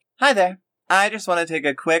Hi there. I just want to take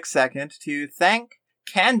a quick second to thank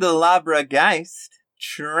Candelabra Geist,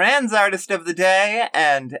 Trans Artist of the Day,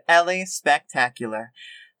 and Ellie Spectacular.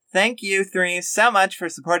 Thank you three so much for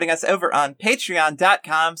supporting us over on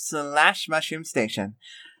patreon.com/mushroomstation.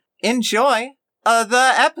 Enjoy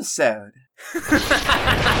the episode.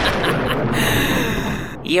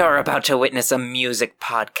 You're about to witness a music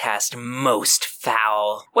podcast most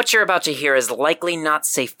foul. What you're about to hear is likely not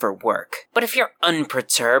safe for work, but if you're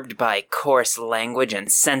unperturbed by coarse language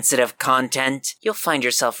and sensitive content, you'll find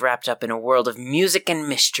yourself wrapped up in a world of music and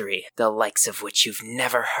mystery, the likes of which you've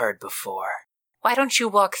never heard before. Why don't you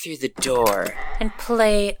walk through the door and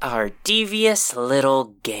play our devious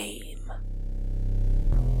little game?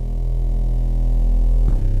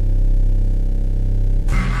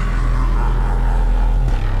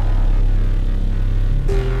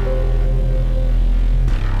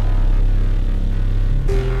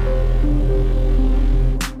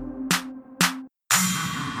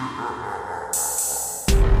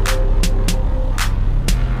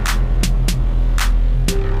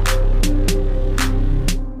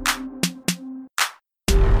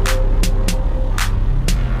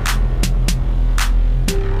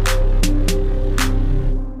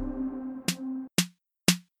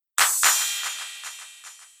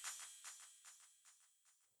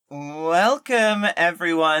 Welcome,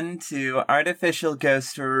 everyone, to Artificial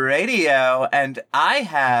Ghost Radio, and I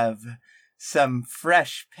have some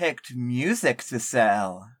fresh-picked music to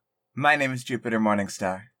sell. My name is Jupiter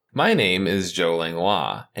Morningstar. My name is Joe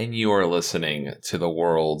Langlois, and you are listening to the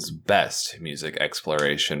world's best music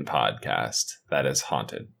exploration podcast that is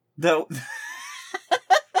Haunted. Though,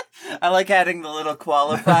 I like adding the little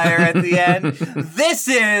qualifier at the end. This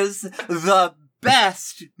is the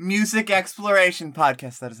best music exploration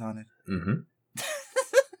podcast that is Haunted. Mm-hmm.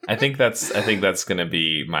 I think that's gonna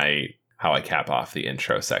be how I cap off the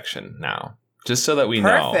intro section now, just so that we know.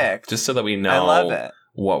 I love it.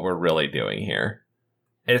 What we're really doing here.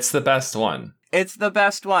 It's the best one. It's the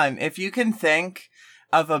best one. If you can think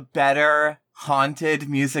of a better haunted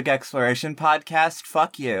music exploration podcast,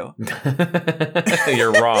 fuck you.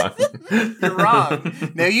 You're wrong. You're wrong.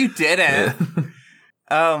 No, you didn't.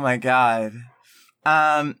 Oh my god.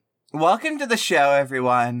 Welcome to the show,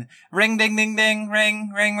 everyone. Ring, ding, ding, ding. Ring,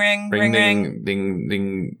 ring, ring, ring, ring. Ding,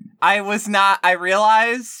 ding. I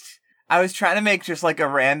realized I was trying to make just like a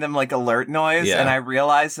random like alert noise, and I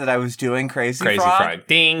realized that I was doing Crazy Frog.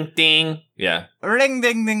 Ding, ding. Yeah. Ring,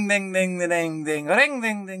 ding, ding, ding, ding, ding, ding. Ring,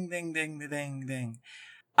 ding, ding, ding, ding, ding, ding.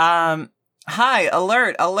 Hi,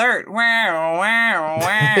 alert. Wow.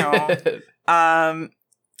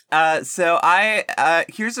 So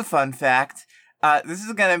here's a fun fact. This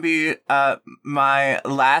is gonna be my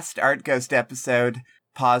last Art Ghost episode.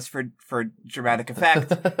 Pause for dramatic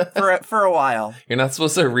effect for a while. You're not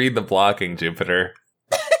supposed to read the blocking, Jupiter.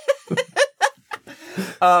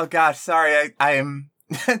 Oh gosh, sorry. I'm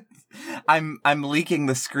leaking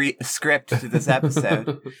the script to this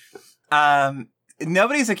episode.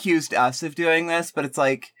 Nobody's accused us of doing this, but it's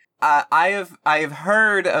like I have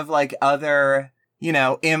heard of like other,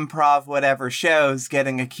 improv whatever shows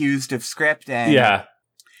getting accused of scripting. Yeah.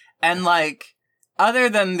 And like, other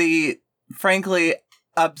than the frankly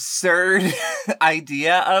absurd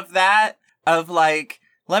idea of that, of like,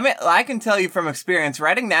 I can tell you from experience,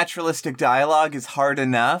 writing naturalistic dialogue is hard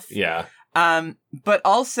enough. Yeah. But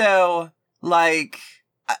also, like,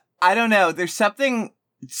 I don't know, there's something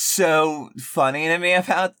so funny to me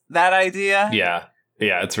about that idea. Yeah.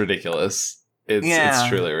 Yeah, it's ridiculous. It's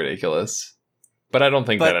truly ridiculous. But I don't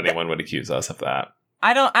think that anyone would accuse us of that.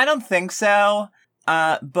 I don't think so.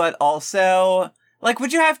 But also, like,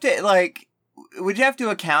 would you have to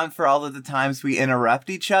account for all of the times we interrupt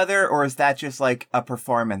each other, or is that just like a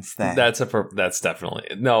performance thing? That's definitely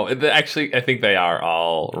no. Actually, I think they are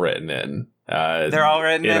all written in. They're all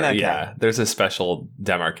written in. Okay. Yeah, there's a special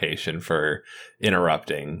demarcation for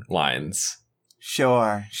interrupting lines.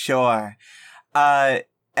 Sure.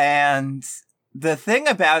 And the thing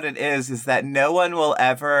about it is that no one will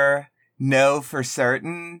ever know for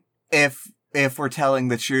certain if we're telling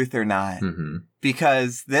the truth or not. Mm-hmm.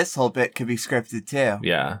 Because this whole bit could be scripted too.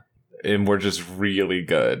 Yeah. And we're just really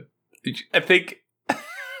good. I think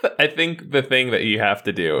the thing that you have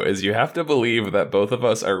to do is you have to believe that both of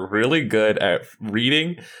us are really good at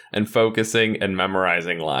reading and focusing and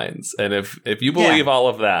memorizing lines. And if you believe all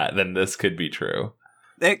of that, then this could be true.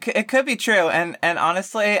 It could be true, and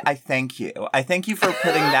honestly, I thank you. I thank you for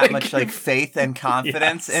putting that much like faith and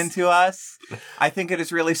confidence into us. I think it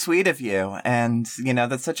is really sweet of you, and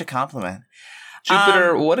that's such a compliment.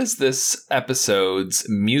 Jupiter, what is this episode's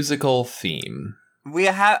musical theme?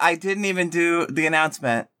 I didn't even do the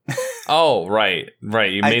announcement. Oh, right. You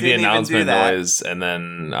I made the didn't even do announcement that. noise, and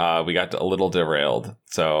then we got a little derailed.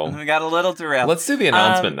 So We got a little derailed. let's do the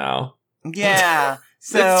announcement now. Yeah.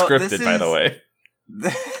 So it's scripted, by the way.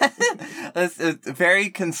 This is very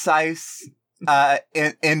concise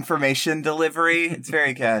information delivery. It's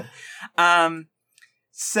very good. I'm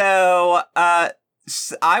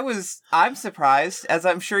surprised, as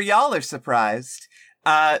I'm sure y'all are surprised.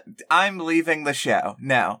 I'm leaving the show.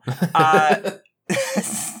 No.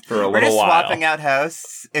 For a We're little just while. swapping out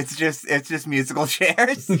hosts. It's just musical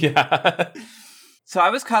chairs. Yeah. So I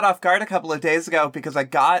was caught off guard a couple of days ago because I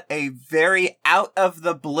got a very out of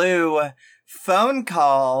the blue phone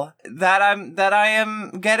call that I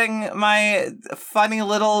am getting my funny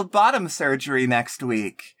little bottom surgery next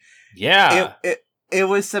week. Yeah. It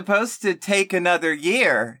was supposed to take another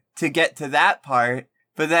year to get to that part,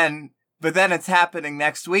 but then it's happening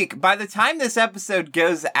next week. By the time this episode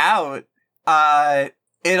goes out,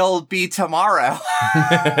 it'll be tomorrow.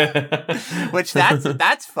 Which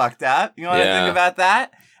that's fucked up. You want to think about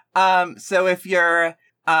that? So if you're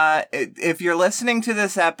listening to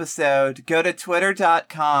this episode, go to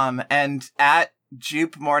twitter.com and at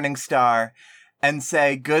Jupe Morningstar and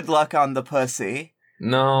say good luck on the pussy.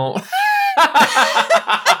 No.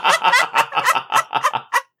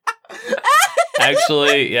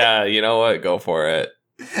 Actually, yeah, you know what? Go for it.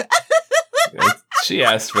 She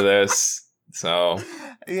asked for this, so.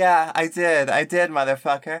 Yeah, I did,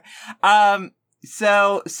 motherfucker.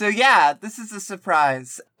 So yeah, this is a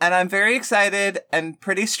surprise, and I'm very excited and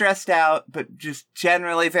pretty stressed out, but just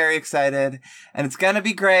generally very excited, and it's gonna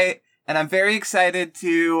be great, and I'm very excited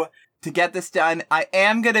to get this done. I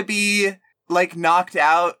am gonna be like knocked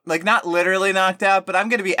out, like not literally knocked out, but I'm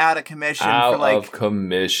gonna be out of commission for like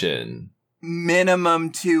minimum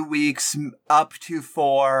 2 weeks, up to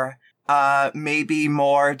 4, maybe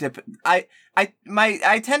more. I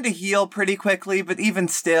tend to heal pretty quickly, but even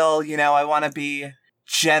still, you know, I want to be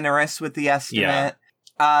generous with the estimate.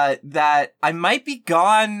 That I might be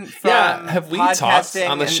gone from have we talked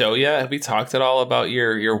on the show yet? Have we talked at all about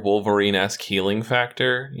your Wolverine-esque healing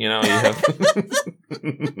factor? You know, you have...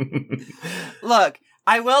 Look,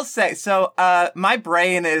 I will say, so my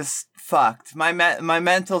brain is fucked. My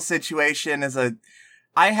mental situation is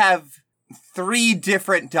I have 3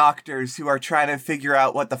 different doctors who are trying to figure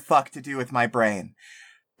out what the fuck to do with my brain.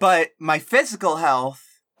 But my physical health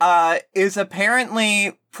is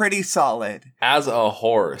apparently pretty solid. As a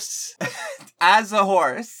horse. As a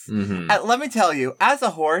horse. Mm-hmm. Let me tell you, as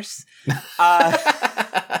a horse,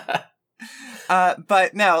 but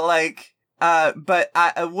no, like, but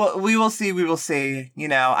we will see. You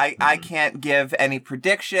know, I can't give any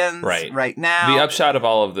predictions right now. The upshot of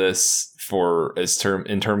all of this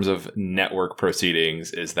in terms of network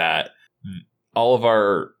proceedings is that all of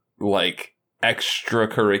our like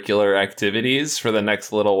extracurricular activities for the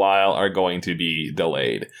next little while are going to be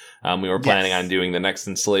delayed. We were planning on doing the next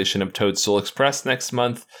installation of Toadstool Express next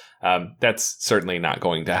month. That's certainly not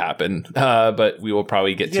going to happen, but we will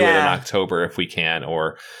probably get to it in October if we can,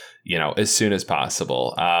 or, you know, as soon as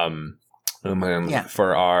possible. We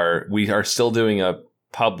are still doing a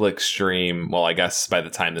public stream. Well, I guess by the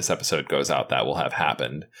time this episode goes out, that will have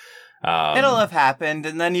happened. It'll have happened,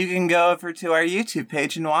 and then you can go over to our YouTube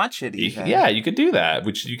page and watch it. Even. Yeah, you could do that.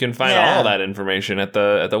 Which you can find all that information at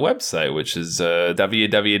the website, which is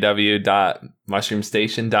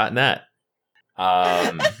www.mushroomstation.net.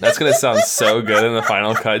 That's gonna sound so good in the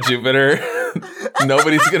final cut, Jupiter.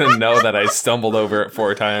 Nobody's gonna know that I stumbled over it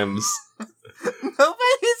 4 times.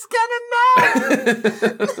 Nobody's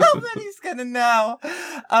gonna know.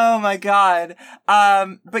 Oh my god.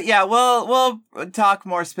 But yeah, we'll talk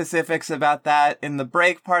more specifics about that in the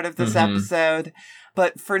break part of this episode.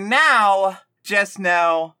 But for now, just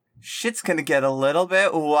know shit's gonna get a little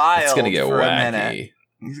bit wild. It's gonna get for wacky. a minute.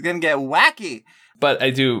 It's gonna get wacky. But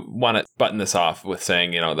I do want to button this off with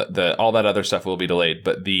saying, you know, that all that other stuff will be delayed,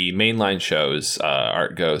 but the mainline shows,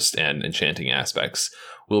 Art Ghost and Enchanting Aspects,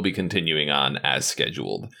 will be continuing on as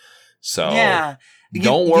scheduled. So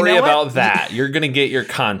don't worry about that. You're going to get your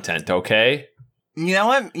content, okay? You know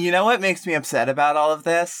what makes me upset about all of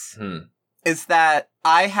this? Is that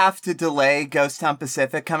I have to delay Ghost Town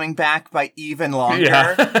Pacific coming back by even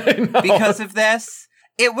longer because of this.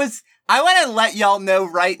 I want to let y'all know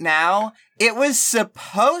right now, it was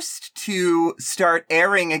supposed to start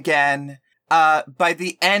airing again by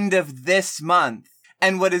the end of this month.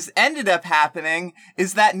 And what has ended up happening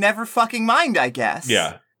is that never fucking mind, I guess.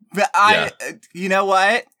 Yeah. But you know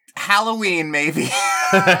what? Halloween, maybe.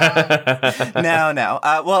 No.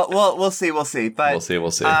 We'll see. But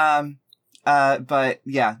we'll see. But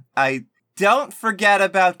yeah, don't forget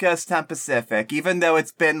about Ghost Town Pacific, even though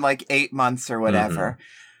it's been like 8 months or whatever.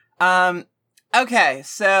 Okay,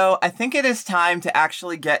 so I think it is time to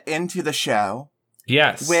actually get into the show.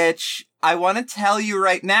 Yes. Which I want to tell you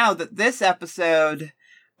right now that this episode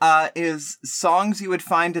is songs you would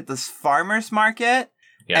find at this farmer's market.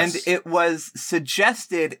 Yes. And it was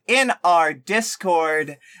suggested in our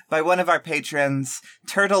Discord by one of our patrons,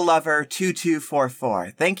 Turtle Lover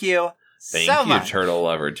 2244. Thank you so much. Turtle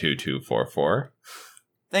Lover 2244.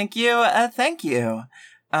 Thank you. Thank you.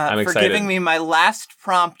 I'm for excited. giving me my last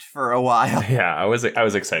prompt for a while. Yeah, I was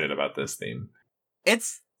excited about this theme.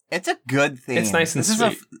 It's a good theme. It's nice and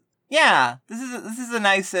sweet. This is a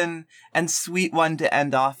nice and sweet one to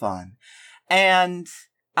end off on. And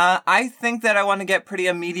I think that I want to get pretty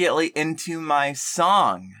immediately into my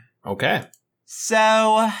song. Okay.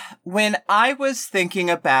 So, when I was thinking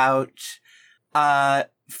about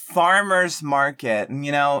farmer's market, and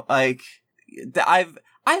like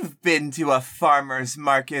I've been to a farmer's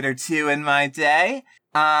market or two in my day.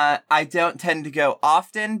 I don't tend to go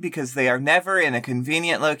often because they are never in a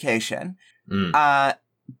convenient location.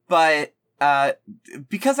 But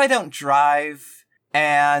because I don't drive,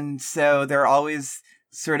 and so they're always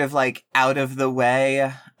sort of like out of the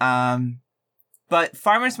way. But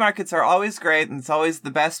farmers markets are always great, and it's always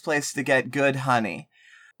the best place to get good honey.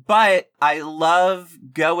 But I love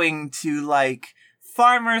going to like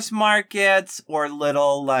farmers markets or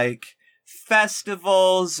little like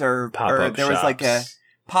festivals or there was like a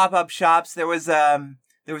pop-up shops. There was a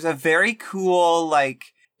very cool like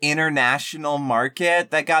international market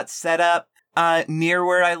that got set up near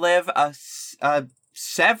where I live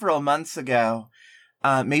several months ago,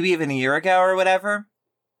 maybe even a year ago or whatever.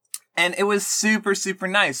 And it was super, super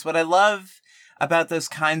nice. What I love about those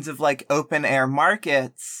kinds of like open air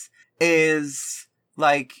markets is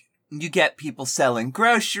like you get people selling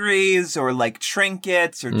groceries or like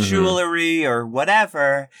trinkets or jewelry or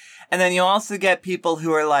whatever. And then you also get people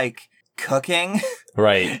who are like cooking.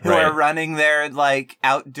 Right. who are running their like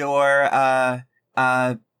outdoor,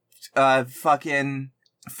 fucking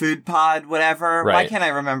food pod, whatever. Right. Why can't I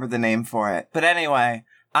remember the name for it? But anyway,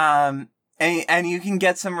 and you can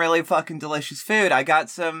get some really fucking delicious food. I got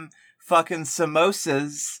some fucking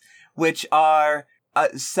samosas, which are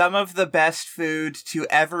some of the best food to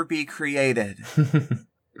ever be created.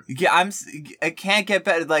 Yeah, I can't get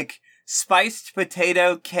better. Like spiced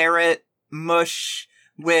potato, carrot mush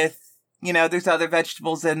with, there's other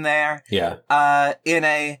vegetables in there. Yeah. In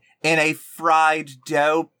a fried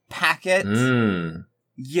dough packet.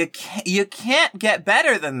 You can't get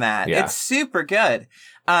better than that. Yeah. It's super good.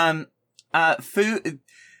 Food.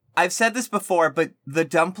 I've said this before, but the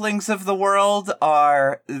dumplings of the world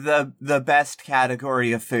are the best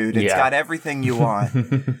category of food. It's got everything you want.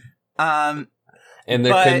 And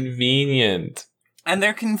they're convenient. And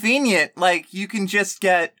they're convenient. Like, you can just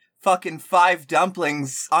get fucking 5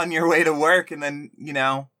 dumplings on your way to work and then,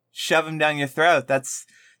 shove them down your throat. That's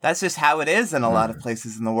just how it is in a lot of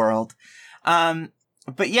places in the world.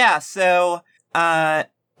 But yeah, so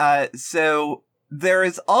there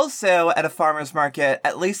is also at a farmer's market,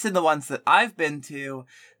 at least in the ones that I've been to,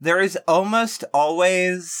 there is almost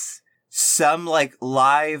always some like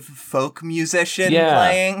live folk musician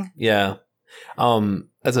playing. Yeah.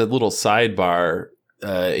 As a little sidebar,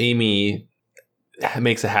 Amy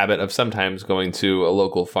makes a habit of sometimes going to a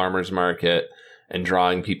local farmer's market and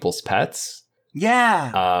drawing people's pets.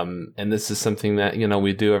 Yeah. And this is something that,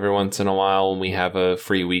 we do every once in a while when we have a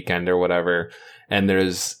free weekend or whatever. And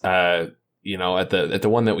there's, at the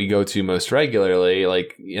one that we go to most regularly,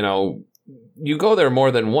 like, you go there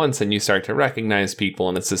more than once and you start to recognize people,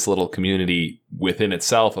 and it's this little community within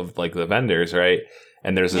itself of like the vendors, right?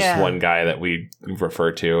 And there's this one guy that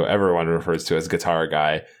everyone refers to as Guitar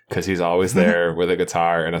Guy, because he's always there with a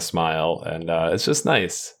guitar and a smile, and it's just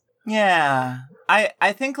nice. Yeah.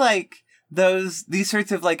 I think like these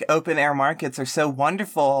sorts of like open air markets are so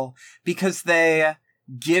wonderful because they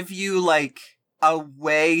give you like a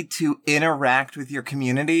way to interact with your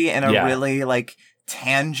community in a really like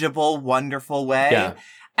tangible, wonderful way. Yeah.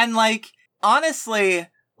 And like, honestly,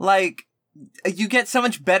 like you get so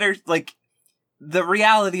much better, like the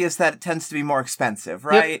reality is that it tends to be more expensive,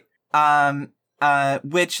 right? Yep.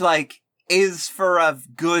 Which like is for a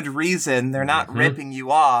good reason. They're not ripping you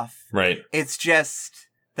off. Right. It's just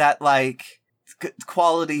that like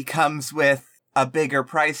quality comes with a bigger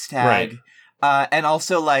price tag. Right. And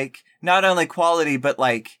also like not only quality, but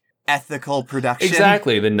like ethical production.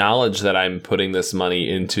 Exactly. The knowledge that I'm putting this money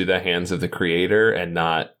into the hands of the creator and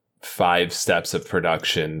not 5 steps of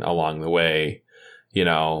production along the way,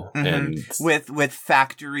 and with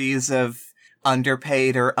factories of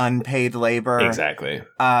underpaid or unpaid labor. Exactly.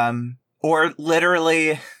 Or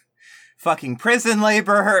literally fucking prison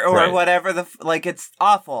labor or Right. whatever like, it's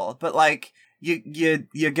awful. But like, you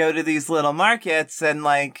go to these little markets and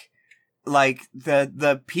like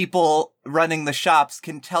the people running the shops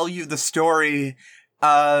can tell you the story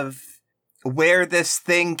of where this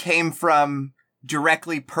thing came from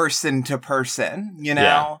directly person to person, you know?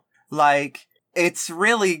 Yeah. Like, it's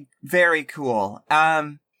really very cool.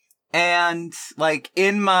 And like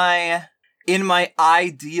in my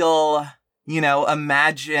ideal, you know,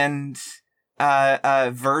 imagined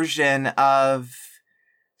version of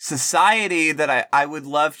society that I would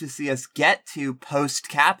love to see us get to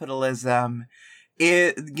post-capitalism,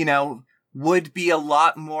 it, you know, would be a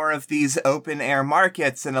lot more of these open air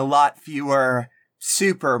markets and a lot fewer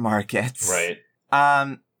supermarkets. Right.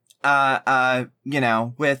 You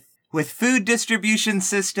know, with food distribution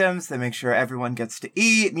systems that make sure everyone gets to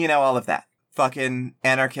eat, you know, all of that. Fucking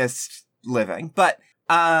anarchist living. But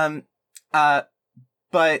that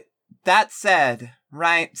said,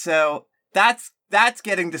 right, so that's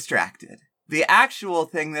getting distracted. The actual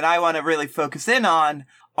thing that I want to really focus in on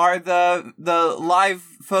are the live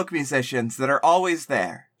folk musicians that are always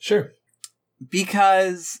there. Sure.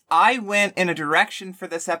 Because I went in a direction for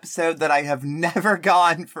this episode that I have never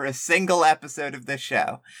gone for a single episode of this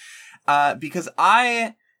show. Because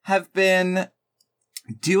I have been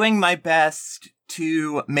doing my best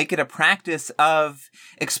to make it a practice of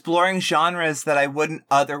exploring genres that I wouldn't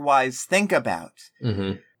otherwise think about.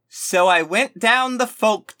 Mm-hmm. So I went down the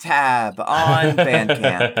folk tab on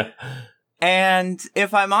Bandcamp. And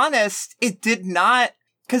if I'm honest, it did not,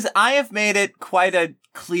 because I have made it quite a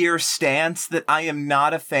clear stance that I am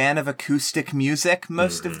not a fan of acoustic music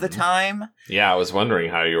most of the time. Yeah, I was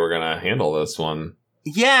wondering how you were going to handle this one.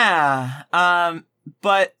 Yeah,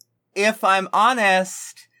 but if I'm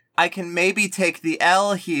honest, I can maybe take the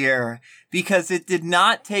L here, because it did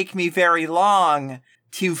not take me very long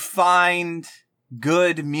to find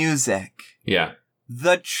good music. Yeah.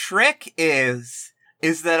 The trick is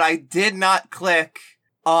that I did not click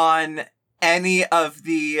on any of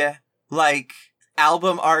the, like,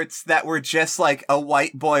 album arts that were just, like, a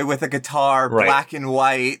white boy with a guitar, Right. black and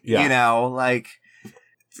white, Yeah. you know, like,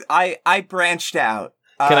 I branched out.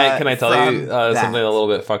 Can I tell from you that. something a little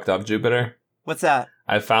bit fucked up, Jupiter? What's that?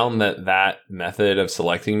 I found that method of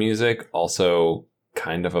selecting music also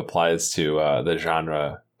kind of applies to the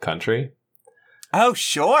genre country. Oh,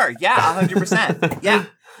 sure. Yeah, 100%. Yeah.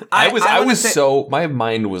 My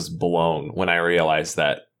mind was blown when I realized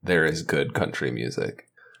that there is good country music.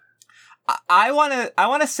 I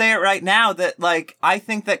want to say it right now that, like, I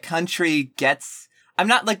think that country gets, I'm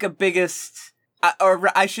not like a biggest, or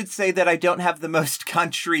I should say that I don't have the most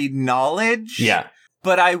country knowledge. Yeah.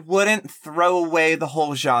 But I wouldn't throw away the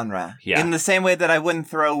whole genre. Yeah. In the same way that I wouldn't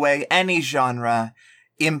throw away any genre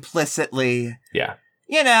implicitly. Yeah.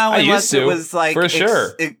 You know, unless it was like... For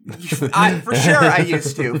sure. For sure I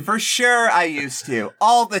used to. For sure I used to.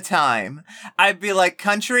 All the time. I'd be like,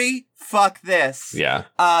 country? Fuck this. Yeah.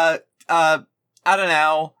 I don't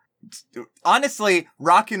know. Honestly,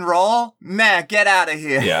 rock and roll? Meh, get out of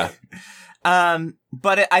here. Yeah.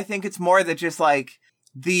 But I think it's more that just like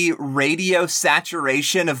the radio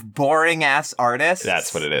saturation of boring ass artists.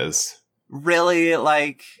 That's what it is. Really,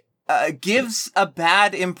 like, gives a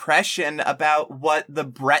bad impression about what the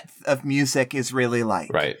breadth of music is really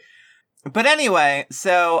like. Right. But anyway,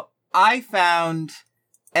 so I found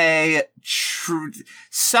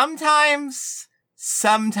sometimes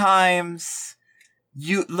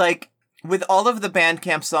you, like, with all of the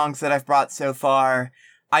Bandcamp songs that I've brought so far,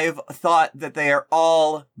 I have thought that they are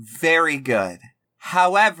all very good.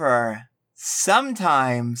 However,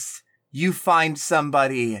 sometimes you find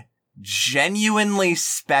somebody genuinely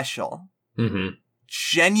special. Mm-hmm.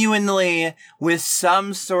 Genuinely with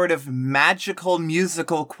some sort of magical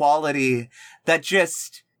musical quality that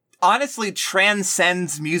just honestly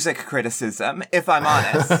transcends music criticism, if I'm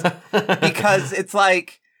honest. Because it's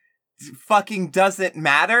like, fucking doesn't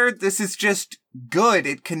matter. This is just good.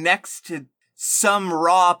 It connects to some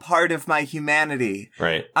raw part of my humanity.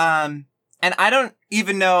 Right. And I don't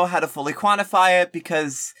even know how to fully quantify it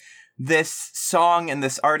because this song and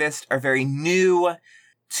this artist are very new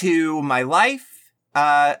to my life.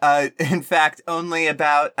 In fact, only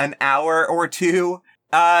about an hour or two,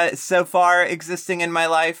 so far existing in my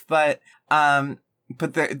life, but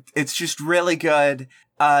it's just really good.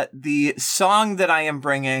 The song that I am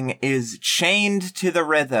bringing is Chained to the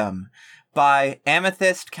Rhythm by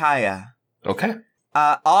Amethyst Kaya. Okay.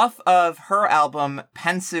 Off of her album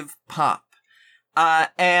Pensive Pop.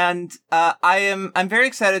 I'm very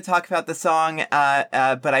excited to talk about the song,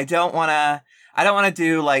 but I don't want to to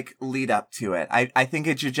do like lead up to it. I think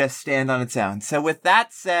it should just stand on its own. So with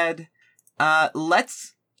that said,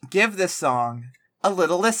 let's give this song a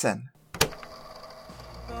little listen.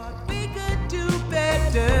 Thought we could do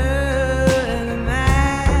better than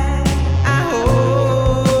that. I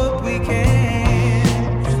hope we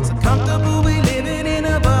can. So comfortable we living in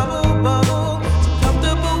a bubble. So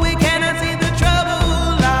comfortable we cannot see the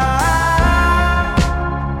trouble lie.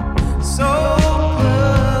 So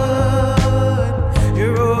put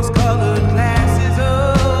your rose-colored glasses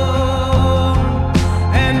on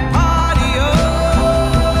and party on.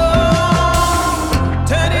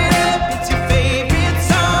 Turn it up, it's your favorite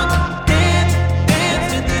song. Dance,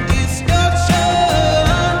 dance to the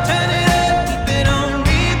distortion. Turn it up, keep it on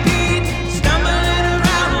repeat. Stumbling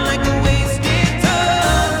around like a wasted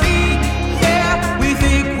zombie. Yeah, we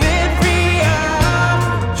think we're free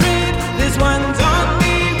of drink. This one's on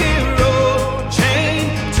me, we're all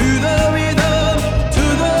chained to the rhythm, to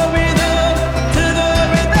the rhythm, to the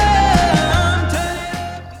rhythm. Turn it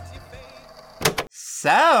up, it's your favorite.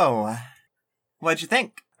 So, what'd you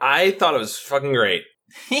think? I thought it was fucking great.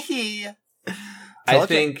 I Told you.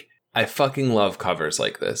 think I fucking love covers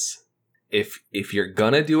like this. If you're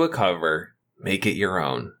gonna do a cover, make it your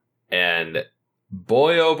own. And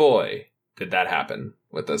boy, oh boy, did that happen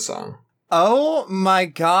with this song. Oh my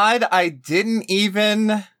god, I didn't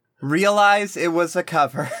even realize it was a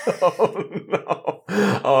cover. Oh no!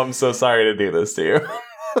 Oh, I'm so sorry to do this to you.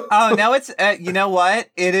 Oh, no, it's, you know what?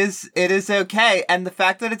 It is okay. And the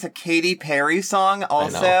fact that it's a Katy Perry song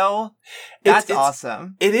also, that's It's-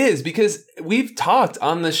 awesome. It is, because we've talked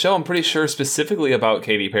on the show, I'm pretty sure, specifically about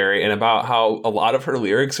Katy Perry and about how a lot of her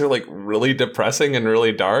lyrics are like really depressing and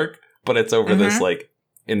really dark, but it's over this like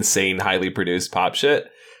insane, highly produced pop shit.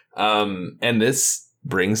 And this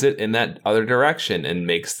brings it in that other direction and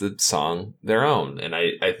makes the song their own. And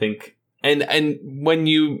I think, and when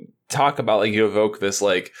you talk about, like, you evoke this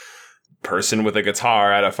like person with a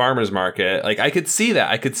guitar at a farmer's market, like I could see that.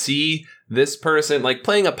 I could see this person like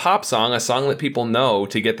playing a pop song, a song that people know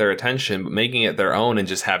to get their attention, but making it their own and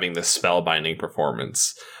just having this spellbinding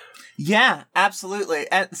performance. Yeah, absolutely.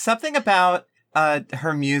 And something about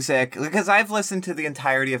her music, because I've listened to the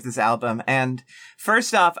entirety of this album, and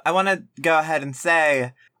first off, I want to go ahead and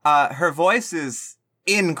say her voice is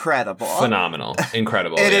incredible. Phenomenal.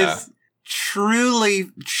 Incredible. It yeah. is truly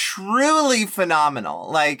phenomenal.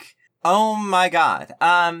 Like, oh my god.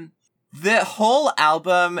 The whole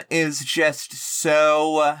album is just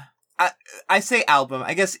so, I say album,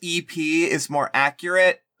 I guess EP is more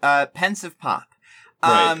accurate. Pensive Pop.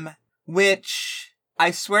 Right. Which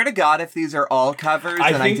I swear to god, if these are all covers, I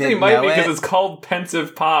and think I they didn't might know be, because it, it's called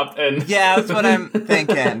Pensive Pop, and yeah, that's what I'm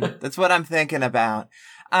thinking. That's what I'm thinking about.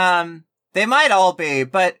 They might all be,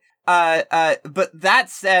 but that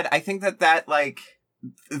said, I think that like,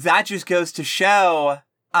 that just goes to show,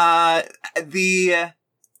 the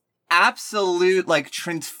absolute, like,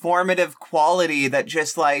 transformative quality that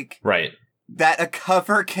just, like, right. that a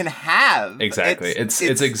cover can have. Exactly. It's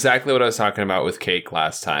exactly what I was talking about with Cake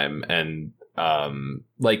last time. And,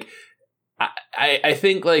 like, I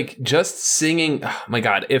think, like, just singing, oh my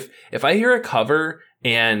god, if I hear a cover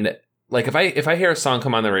and, like, if I hear a song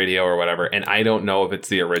come on the radio or whatever, and I don't know if it's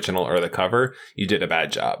the original or the cover, you did a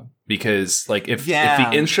bad job. Because, like, if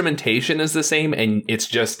the instrumentation is the same and it's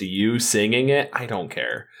just you singing it, I don't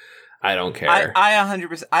care. I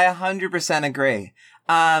 100% agree.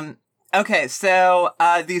 Okay, so,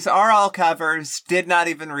 these are all covers. Did not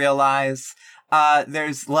even realize.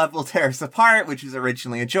 There's Love Will Tear Us Apart, which is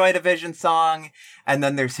originally a Joy Division song. And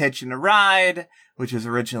then there's Hitchin' a Ride, which was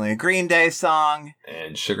originally a Green Day song.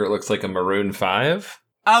 And Sugar Looks Like a Maroon 5.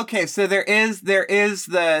 Okay, so there is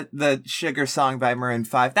the Sugar song by Maroon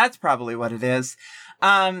 5. That's probably what it is.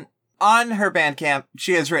 On her Bandcamp,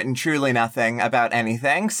 she has written truly nothing about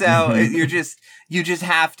anything. So you just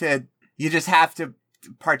have to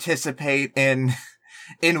participate in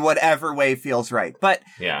whatever way feels right. But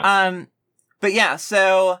yeah.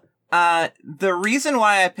 So the reason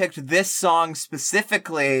why I picked this song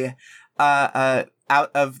specifically out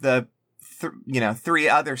of the three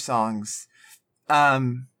other songs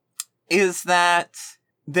is that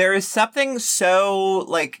there is something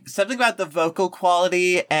about the vocal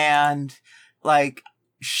quality, and like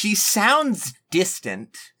she sounds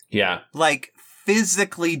distant. Yeah. Like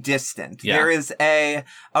physically distant. Yeah. There is a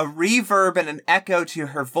reverb and an echo to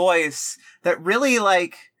her voice that really,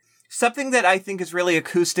 like, something that I think is really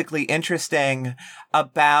acoustically interesting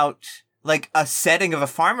about, like, a setting of a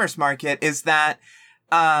farmer's market is that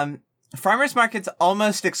farmers markets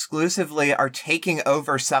almost exclusively are taking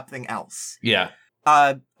over something else. Yeah.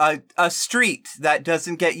 a street that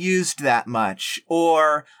doesn't get used that much,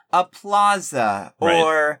 or a plaza, Right.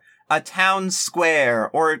 or a town square,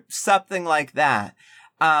 or something like that.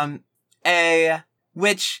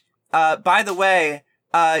 Which, by the way,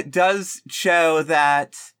 does show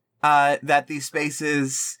that these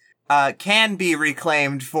spaces, can be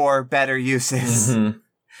reclaimed for better uses. Mhm.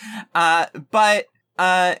 But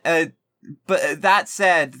that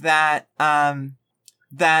said,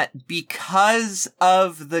 that because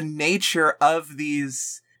of the nature of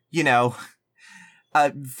these,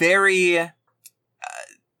 very,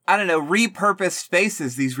 repurposed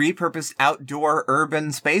spaces, these repurposed outdoor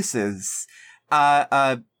urban spaces,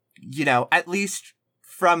 at least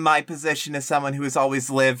from my position as someone who has always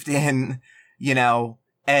lived in,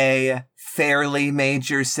 a fairly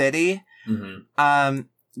major city, Mhm.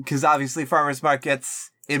 because obviously farmers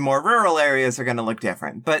markets in more rural areas are going to look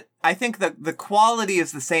different. But I think the quality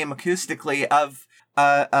is the same acoustically of,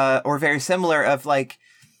 or very similar of, like,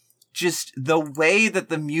 just the way that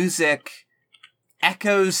the music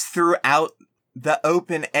echoes throughout the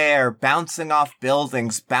open air, bouncing off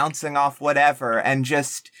buildings, bouncing off whatever, and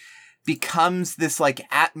just becomes this, like,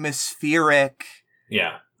 atmospheric,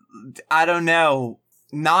 Yeah. I don't know,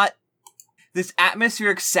 not this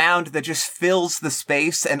atmospheric sound that just fills the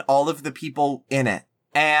space and all of the people in it.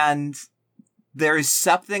 And there is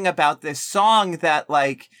something about this song that,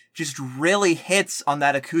 like, just really hits on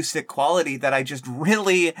that acoustic quality that I just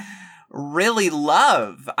really, really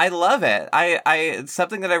love. I love it. It's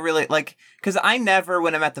something that I really like, because I never,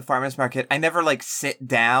 when I'm at the farmer's market, I never, like, sit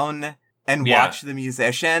down and Yeah. watch the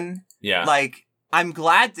musician. Yeah. Like, I'm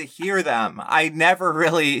glad to hear them. I never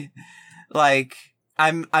really, like,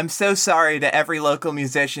 I'm so sorry to every local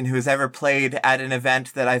musician who has ever played at an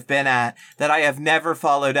event that I've been at that I have never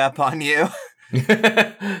followed up on you.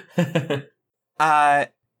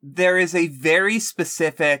 There is a very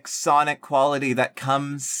specific sonic quality that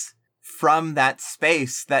comes from that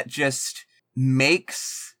space that just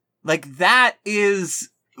makes, like, that is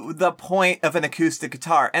the point of an acoustic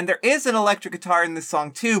guitar. And there is an electric guitar in this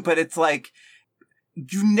song too, but it's like,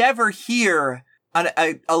 you never hear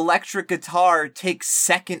an electric guitar take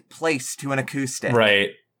second place to an acoustic. Right.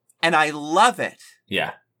 And I love it.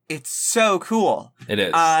 Yeah. It's so cool. It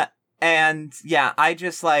is. And yeah, I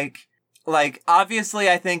just like, obviously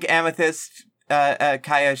I think Amethyst,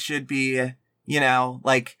 Kaya should be,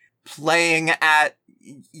 like, playing at,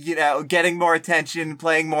 getting more attention,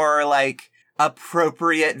 playing more, like,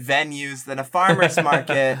 appropriate venues than a farmer's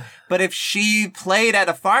market. But if she played at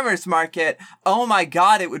a farmer's market, oh my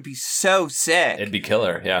God, it would be so sick. It'd be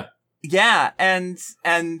killer. Yeah. Yeah. And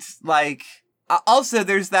like, also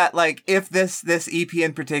there's that, like, if this EP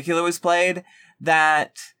in particular was played,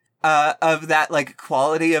 that, of that, like,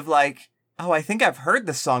 quality of, like, oh, I think I've heard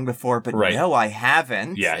this song before, but Right. no, I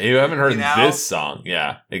haven't. Yeah. You haven't heard You know? this song.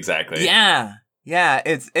 Yeah. Exactly. Yeah. Yeah.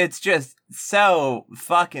 It's just so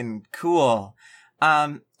fucking cool.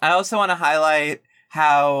 I also want to highlight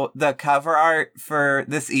how the cover art for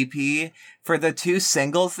this EP, for the two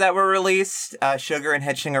singles that were released, Sugar and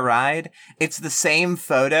Hitching a Ride, it's the same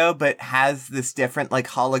photo, but has this different, like,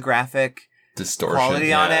 holographic Distortion.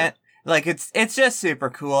 quality on yeah. it. Like, it's just super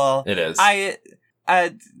cool. It is. I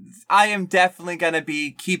am definitely gonna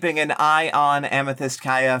be keeping an eye on Amethyst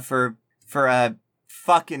Kaya for a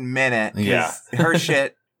fucking minute. 'Cause Yeah. her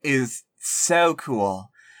shit is so cool.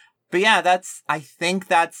 But yeah, I think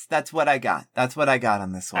that's what I got. That's what I got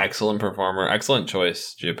on this one. Excellent performer. Excellent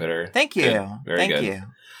choice, Jupiter. Thank you. Good. Very Thank good.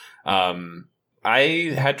 you.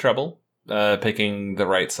 I had trouble picking the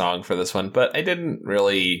right song for this one, but I didn't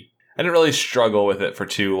really struggle with it for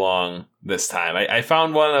too long this time. I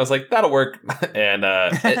found one and I was like, that'll work. And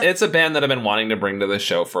it's a band that I've been wanting to bring to the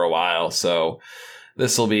show for a while, so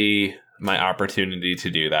this will be my opportunity to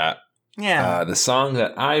do that. Yeah. The song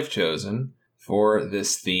that I've chosen for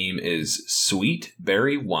this theme is Sweet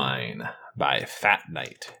Berry Wine by Fat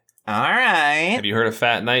Night. All right. Have you heard of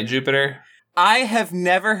Fat Night, Jupiter? I have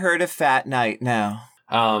never heard of Fat Night, no.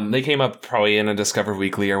 They came up probably in a Discover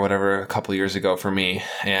Weekly or whatever a couple years ago for me,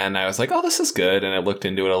 and I was like, oh, this is good, and I looked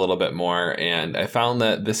into it a little bit more, and I found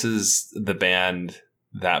that this is the band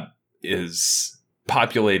that is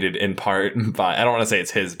populated in part by, I don't want to say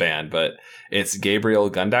it's his band, but it's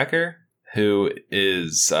Gabriel Gundaker, who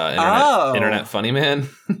is internet funny man.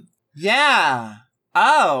 Yeah.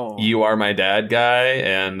 Oh. You Are My Dad guy,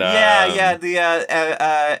 and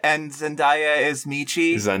yeah. And Zendaya is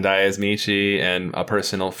Michi. Zendaya is Michi, and a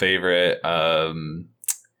personal favorite. Oh,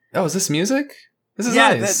 is this music? This is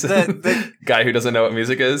nice. The guy who doesn't know what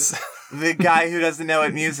music is. the guy who doesn't know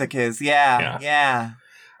what music is. Yeah.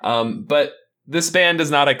 But this band is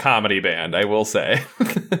not a comedy band, I will say.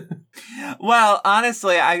 Well,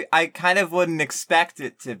 honestly, I kind of wouldn't expect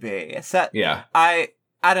it to be. So Yeah. I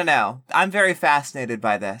don't know. I'm very fascinated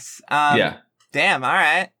by this. Yeah. Damn. All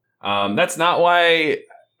right. That's not why.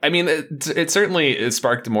 I mean, it certainly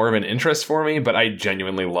sparked more of an interest for me, but I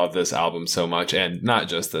genuinely love this album so much, and not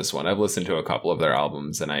just this one. I've listened to a couple of their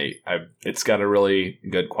albums, and it's got a really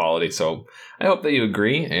good quality. So I hope that you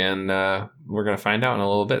agree, and we're gonna find out in a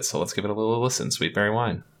little bit. So let's give it a little listen. Sweet Berry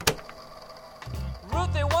Wine.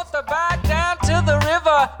 Ruthie wants to back down to the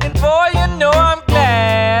river, and boy, you know I'm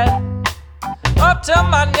glad. Up to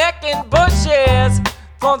my neck in bushes,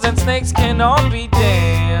 thorns and snakes can all be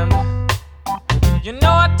damned. You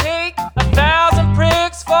know I take 1,000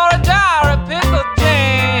 pricks for a jar of pickle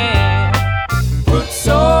jam. Fruit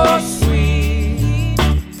so sweet,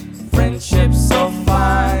 friendship so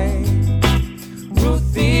fine.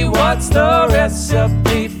 Ruthie, what's the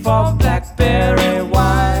recipe for blackberry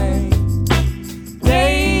wine?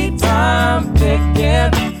 Daytime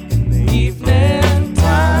picking in the evening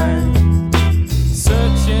time,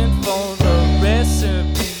 searching for the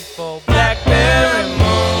recipe for blackberry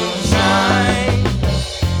moonshine.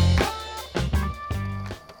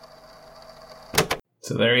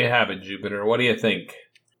 So there you have it, Jupiter. What do you think?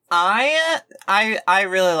 I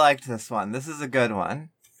really liked this one. This is a good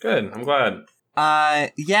one. Good. I'm glad.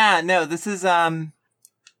 Yeah, no, this is,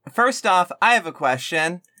 first off, I have a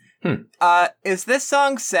question. Is this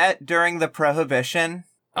song set during the Prohibition?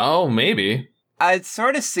 Oh, maybe. I'd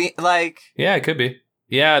sort of see, like... Yeah, it could be.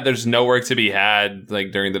 Yeah, there's no work to be had,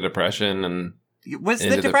 like, during the Depression, and... Was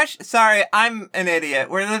the Depression... Sorry, I'm an idiot.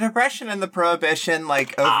 Were the Depression and the Prohibition,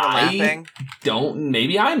 like, overlapping?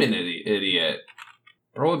 Maybe I'm an idiot.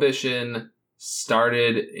 Prohibition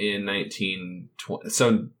started in 1920.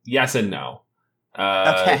 So, yes and no.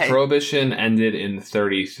 Okay. Prohibition ended in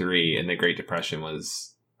 1933, and the Great Depression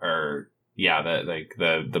was... the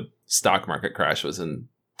stock market crash was in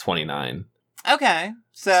 1929. Okay,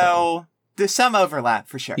 so there's some overlap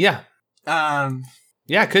for sure. Yeah.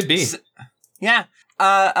 Yeah, it could be. Yeah.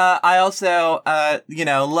 I also,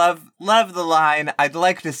 love the line, I'd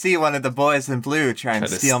like to see one of the boys in blue try and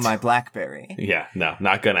steal my BlackBerry. Yeah, no,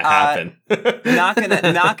 not gonna happen. Not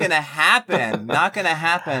gonna happen. Not gonna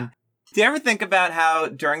happen. Do you ever think about how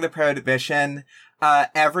during the Prohibition,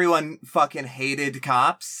 everyone fucking hated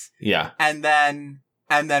cops? Yeah. And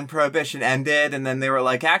then Prohibition ended, and then they were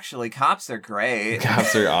like, actually, cops are great.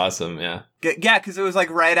 Cops are awesome, yeah. Yeah, because it was like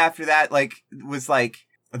right after that, like, was like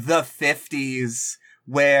the 50s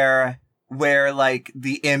where like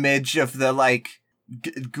the image of the like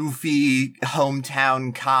goofy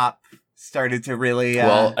hometown cop started to really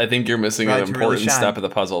well, I think you're missing an really important shine. step of the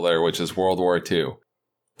puzzle there, which is World War II.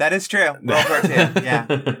 That is true. World War II. Yeah.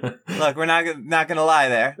 Look, we're not gonna lie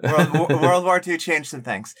there. World War II changed some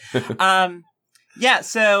things. Yeah.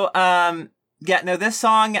 So this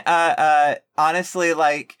song. Honestly,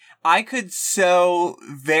 like, I could so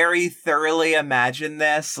very thoroughly imagine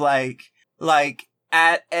this, like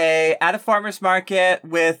at a farmer's market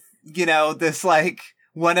with, this, like,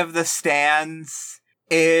 one of the stands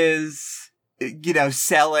is,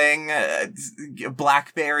 selling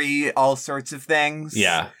BlackBerry, all sorts of things.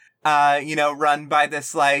 Yeah. Run by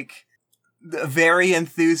this, like, very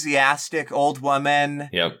enthusiastic old woman.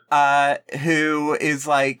 Yep. Who is,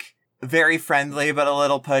 like, very friendly but a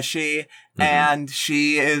little pushy. Mm-hmm. And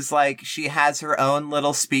she is, like, she has her own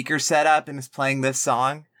little speaker set up and is playing this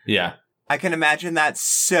song. Yeah. I can imagine that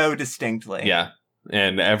so distinctly. Yeah.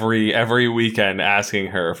 And every weekend asking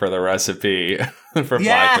her for the recipe for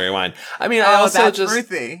BlackBerry wine. I mean, I also that's just...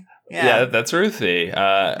 Ruthie. Yeah, that's Ruthie.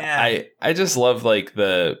 I just love, like,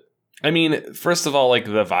 first of all, like,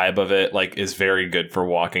 the vibe of it, like, is very good for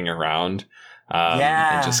walking around.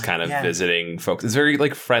 And just kind of visiting folks. It's very,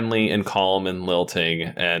 like, friendly and calm and lilting,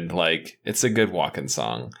 and, like, it's a good walking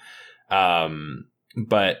song.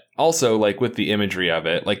 But also, like, with the imagery of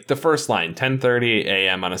it, like, the first line, 10:30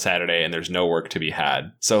 a.m. on a Saturday, and there's no work to be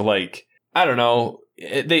had. So, like, I don't know.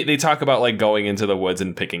 They talk about, like, going into the woods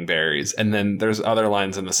and picking berries, and then there's other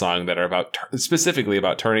lines in the song that are specifically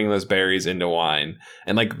about turning those berries into wine.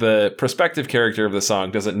 And, like, the prospective character of the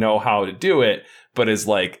song doesn't know how to do it, but is,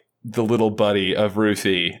 like, the little buddy of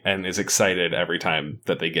Ruthie and is excited every time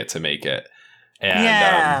that they get to make it.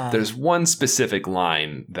 And there's one specific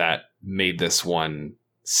line that made this one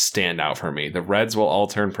stand out for me. The reds will all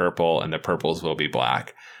turn purple and the purples will be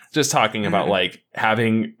black. Just talking about, like,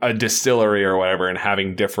 having a distillery or whatever and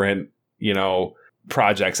having different,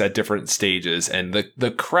 projects at different stages, and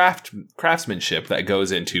the craftsmanship that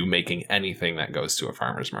goes into making anything that goes to a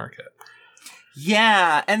farmer's market.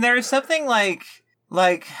 Yeah, and there's something like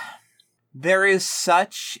there is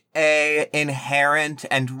such a inherent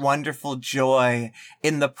and wonderful joy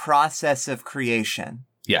in the process of creation.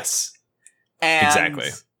 Yes. And, Exactly.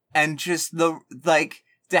 And just to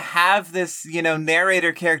have this,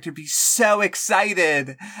 narrator character be so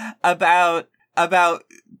excited about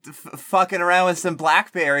fucking around with some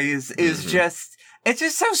blackberries is just, it's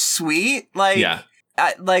just so sweet. Like, Yeah.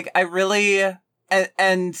 I really,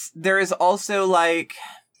 and there is also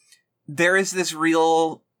there is this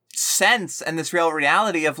real sense and this real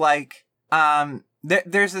reality of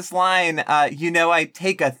there's this line, I'd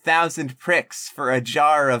take 1,000 pricks for a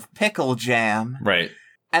jar of pickle jam. Right.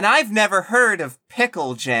 And I've never heard of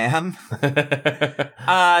pickle jam.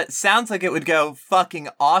 Sounds like it would go fucking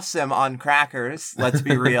awesome on crackers, let's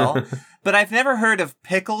be real. But I've never heard of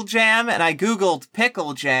pickle jam, and I Googled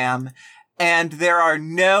pickle jam, and there are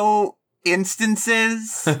no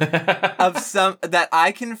instances of some that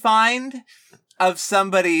I can find of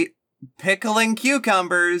somebody pickling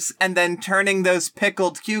cucumbers and then turning those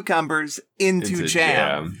pickled cucumbers into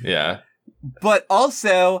jam. Yeah. But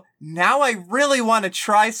also, now I really want to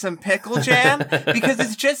try some pickle jam because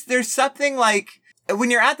it's just, there's something when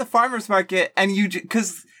you're at the farmer's market and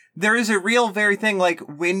because there is a real very thing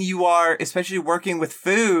when you are, especially working with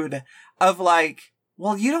food, of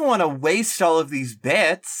well, you don't want to waste all of these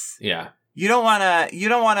bits. Yeah. You don't want to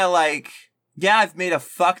yeah, I've made a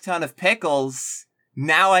fuck ton of pickles.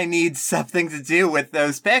 Now I need something to do with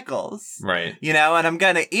those pickles. Right. And I'm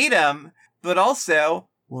going to eat them, but also,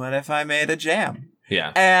 what if I made a jam?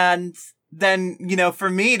 Yeah. And then, for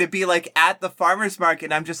me to be at the farmer's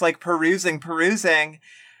market, I'm just perusing,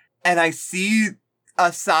 and I see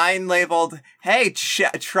a sign labeled, hey,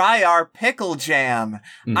 try our pickle jam.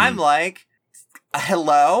 Mhm. I'm like,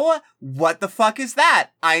 hello? What the fuck is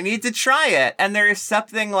that? I need to try it. And there is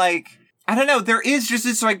something I don't know, there is just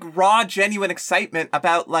this raw, genuine excitement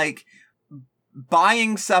about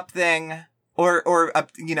buying something or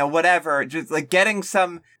whatever, just getting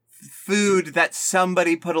some food that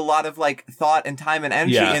somebody put a lot of thought and time and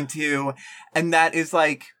energy into, and that is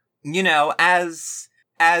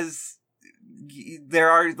as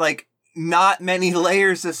there are not many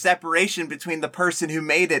layers of separation between the person who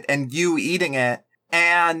made it and you eating it,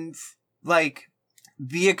 and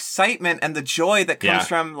the excitement and the joy that comes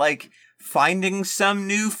from finding some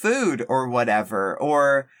new food or whatever,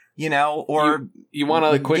 or or you want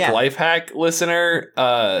a quick life hack, listener?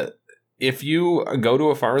 If you go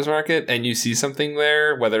to a farmer's market and you see something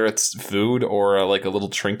there, whether it's food or a little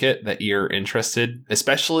trinket that you're interested,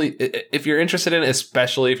 especially if you're interested in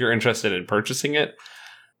purchasing it,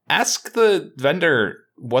 ask the vendor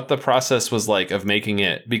what the process was like of making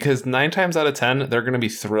it, because 9 times out of 10, they're going to be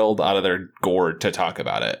thrilled out of their gourd to talk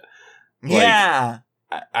about it. Yeah.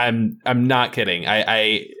 I'm not kidding.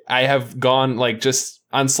 I have gone just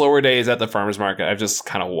on slower days at the farmer's market. I've just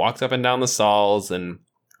kind of walked up and down the stalls and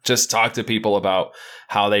just talked to people about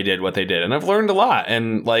how they did what they did. And I've learned a lot.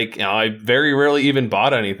 And I very rarely even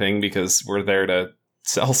bought anything because we're there to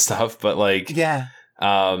sell stuff. But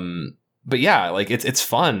it's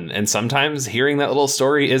fun. And sometimes hearing that little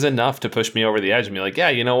story is enough to push me over the edge and be like, yeah,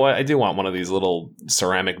 you know what? I do want one of these little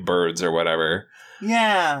ceramic birds or whatever.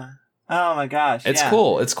 Yeah. Oh my gosh. It's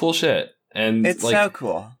cool. It's cool shit. And it's so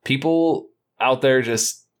cool. People out there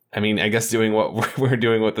just, I guess doing what we're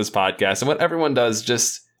doing with this podcast and what everyone does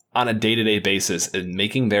just on a day-to-day basis and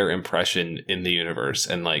making their impression in the universe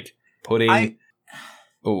and putting...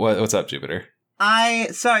 What's up, Jupiter?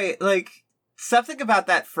 Something about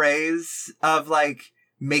that phrase of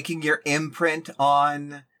making your imprint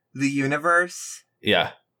on the universe.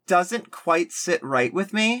 Yeah. Doesn't quite sit right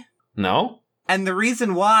with me. No? And the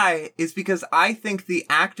reason why is because I think the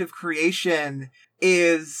act of creation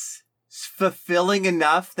is fulfilling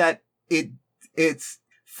enough that it's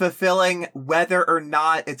fulfilling whether or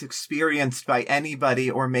not it's experienced by anybody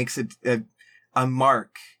or makes it a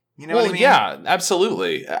mark. You know what I mean? Yeah,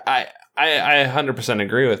 absolutely. I 100%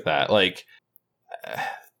 agree with that.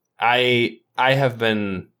 I have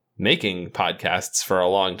been making podcasts for a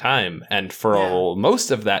long time, and for most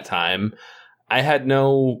of that time, I had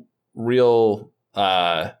no real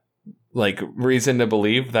reason to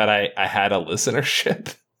believe that I had a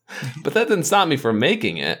listenership. But that didn't stop me from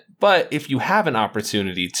making it. But if you have an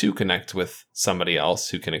opportunity to connect with somebody else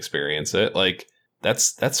who can experience it,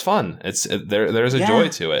 that's fun. There's a joy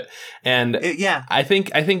to it. And I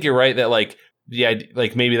think you're right that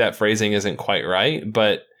maybe that phrasing isn't quite right,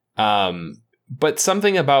 but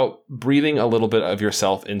something about breathing a little bit of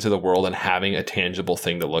yourself into the world and having a tangible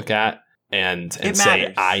thing to look at and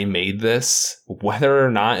say, I made this, whether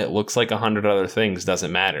or not it looks like 100 other things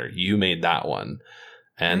doesn't matter. You made that one.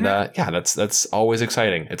 And that's always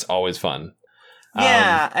exciting. It's always fun.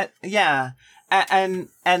 Yeah. And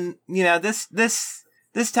you know, this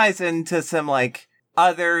ties into some like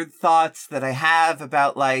other thoughts that I have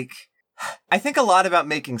about like, I think a lot about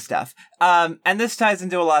making stuff. And this ties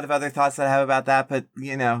into a lot of other thoughts that I have about that, but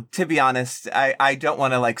you know, to be honest, I don't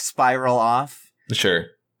want to like spiral off. Sure.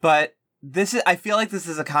 But I feel like this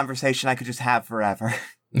is a conversation I could just have forever.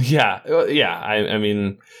 Yeah. I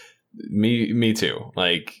mean, me too.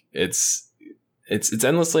 Like it's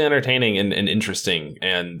endlessly entertaining and interesting,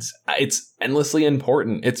 and it's endlessly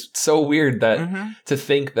important. It's so weird that to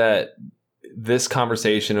think that this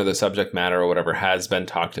conversation or the subject matter or whatever has been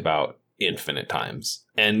talked about infinite times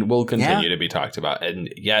and will continue to be talked about,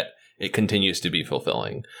 and yet it continues to be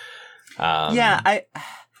fulfilling. I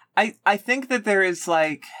think that there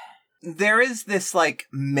is this like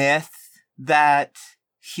myth that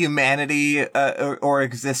humanity or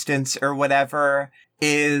existence or whatever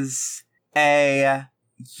is a,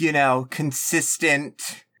 you know,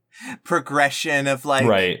 consistent progression of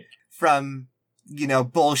like from, you know,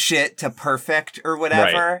 bullshit to perfect or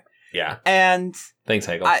whatever. Right. Yeah. And thanks,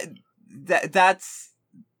 Hegel. That's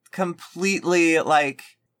completely like,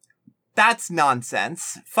 that's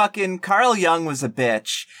nonsense. Fucking Carl Jung was a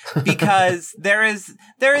bitch because there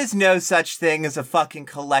is no such thing as a fucking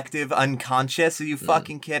collective unconscious. Are you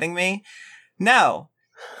fucking kidding me? No.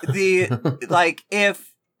 Like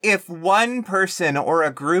if one person or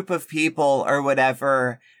a group of people or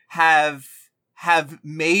whatever have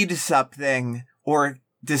made something or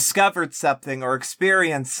discovered something or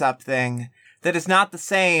experienced something that is not the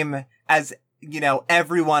same as, you know,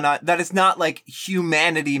 everyone, that is not like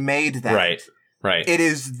humanity made that. Right. It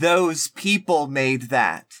is those people made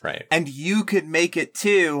that. Right. And you could make it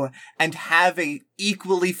too and have a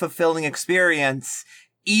equally fulfilling experience,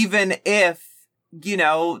 even if, you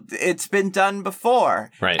know, it's been done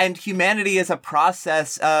before. Right. And humanity is a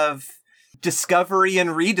process of discovery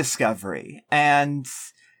and rediscovery. And,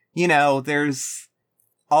 you know, there's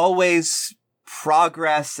always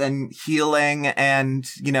progress and healing and,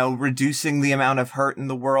 you know, reducing the amount of hurt in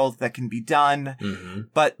the world that can be done.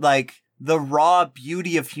 But like the raw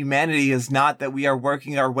beauty of humanity is not that we are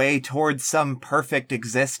working our way towards some perfect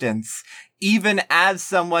existence. Even as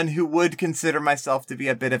someone who would consider myself to be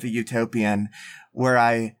a bit of a utopian, where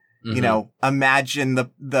I, you know, imagine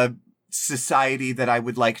the society that I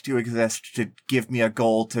would like to exist to give me a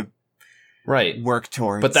goal to work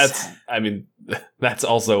towards. But that's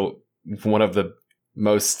also one of the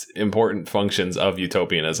most important functions of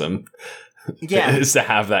utopianism. Yeah. Is to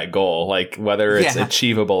have that goal. Like whether it's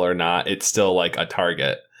achievable or not, it's still like a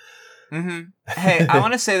target. Hey, I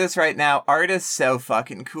want to say this right now. Art is so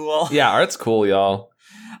fucking cool. Yeah, art's cool, y'all.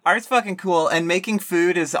 Art's fucking cool. And making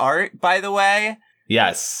food is art, by the way.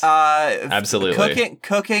 Yes. Absolutely.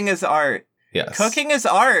 Cooking is art. Yes. Cooking is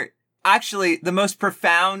art. Actually, the most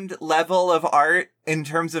profound level of art in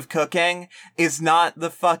terms of cooking is not the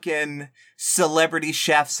fucking celebrity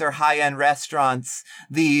chefs or high-end restaurants.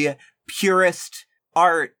 The purest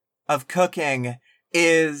art of cooking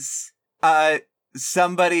is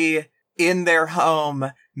somebody in their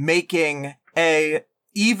home making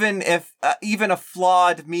even a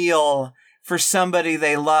flawed meal for somebody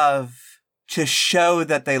they love to show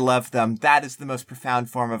that they love them. That is the most profound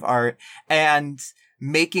form of art. And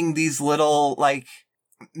making these little, like,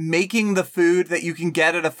 making the food that you can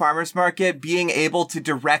get at a farmer's market, being able to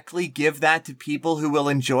directly give that to people who will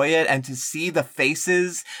enjoy it and to see the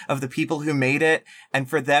faces of the people who made it and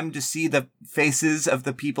for them to see the faces of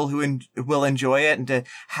the people who will enjoy it and to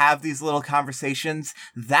have these little conversations.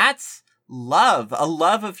 That's love, a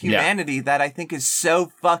love of humanity that I think is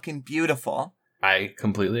so fucking beautiful. I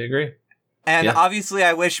completely agree. And obviously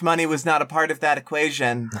I wish money was not a part of that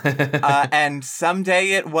equation. And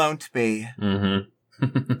someday it won't be.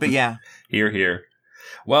 But yeah. Here.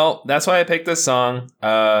 Well, that's why I picked this song.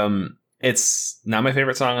 It's not my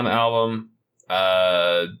favorite song on the album.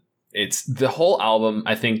 It's the whole album,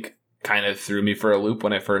 I think, kind of threw me for a loop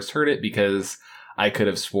when I first heard it because I could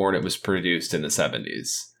have sworn it was produced in the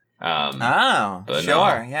 70s. But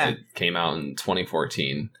sure, yeah. It came out in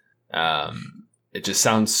 2014. It just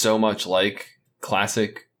sounds so much like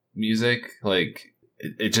classic music. Like,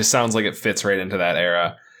 it just sounds like it fits right into that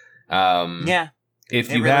era.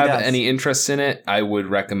 If you really have any interest in it, I would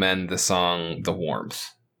recommend the song "The Warmth."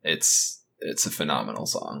 It's a phenomenal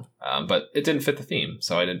song, but it didn't fit the theme,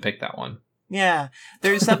 so I didn't pick that one. Yeah,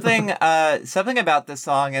 there's something something about this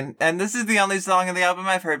song, and this is the only song on the album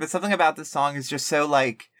I've heard, but something about this song is just so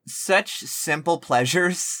like such simple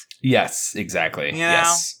pleasures. Yes, exactly. You know?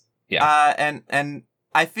 Yes, yeah. And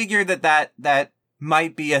I figured that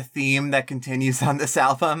might be a theme that continues on this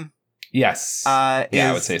album. Yes. I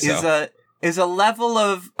would say so. Is a level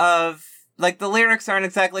of like, the lyrics aren't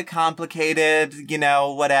exactly complicated,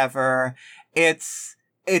 whatever. It's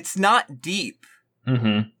not deep,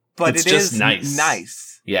 but It's it just is nice.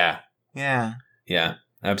 Nice. Yeah. Yeah. Yeah.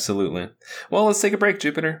 Absolutely. Well, let's take a break,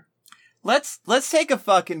 Jupiter. Let's take a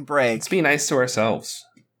fucking break. Let's be nice to ourselves.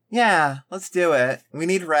 Yeah, let's do it. We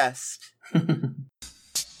need rest. 1,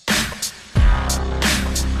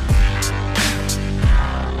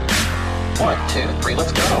 2, 3,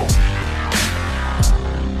 let's go.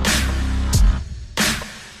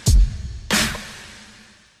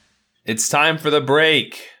 It's time for the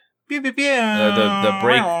break. Pew, pew, pew. The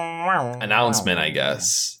break announcement, I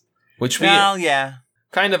guess. Which we Well, yeah.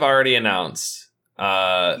 kind of already announced.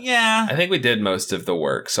 Yeah. I think we did most of the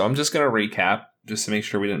work, so I'm just going to recap just to make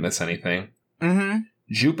sure we didn't miss anything. Mm-hmm.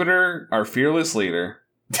 Jupiter, our fearless leader,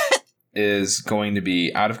 is going to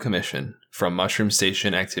be out of commission from Mushroom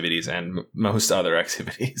Station activities and most other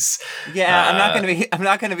activities. Yeah, I'm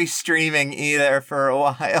not gonna be streaming either for a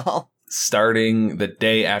while. Starting the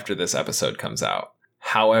day after this episode comes out.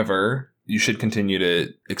 However, you should continue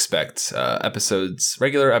to expect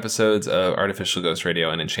regular episodes of Artificial Ghost Radio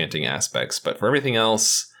and Enchanting Aspects. But for everything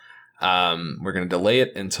else, we're going to delay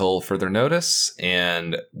it until further notice.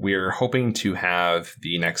 And we're hoping to have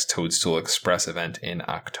the next Toadstool Express event in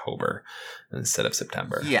October instead of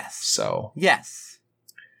September. Yes. So yes,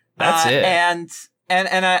 that's it. And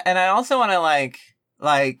I also want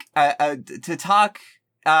to talk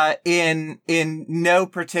in no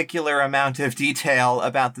particular amount of detail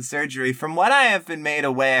about the surgery. From what I have been made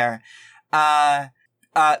aware,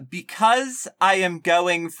 because I am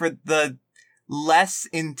going for the less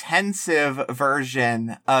intensive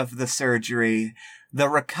version of the surgery, the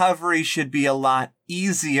recovery should be a lot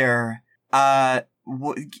easier.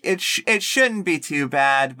 It shouldn't be too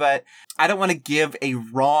bad, but I don't want to give a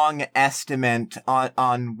wrong estimate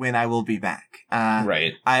on when I will be back.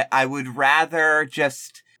 Right. I would rather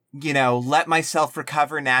just, let myself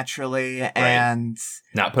recover naturally and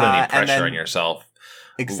Not put any pressure then- on yourself.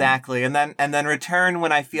 exactly. And then return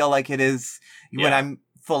when I feel like it is, when Yeah. I'm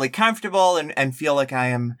fully comfortable and feel like I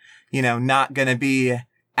am, not going to be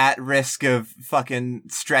at risk of fucking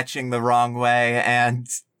stretching the wrong way and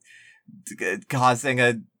causing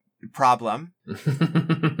a problem.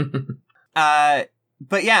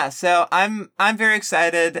 But yeah, so I'm very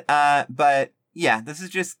excited. But yeah, this is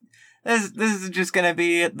just gonna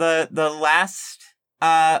be the last,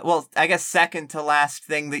 I guess second to last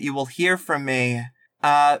thing that you will hear from me,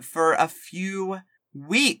 for a few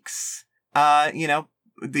weeks.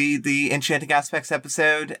 The Enchanting Aspects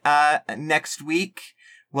episode, next week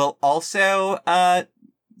will also,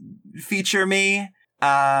 feature me.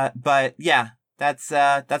 But yeah, that's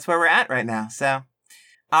where we're at right now. So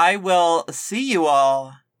I will see you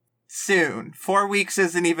all soon. 4 weeks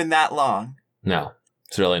isn't even that long. No,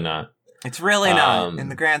 it's really not. It's really not in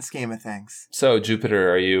the grand scheme of things. So,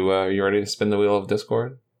 Jupiter, are you ready to spin the wheel of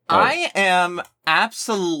Discord? Oh. I am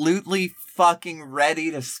absolutely fucking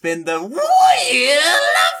ready to spin the wheel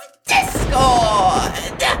of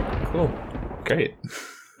Discord! Cool. Great.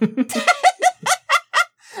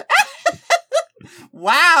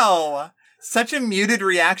 Wow! Such a muted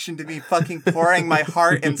reaction to me fucking pouring my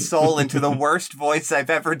heart and soul into the worst voice I've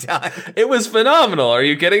ever done. It was phenomenal. Are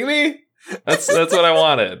you kidding me? That's what I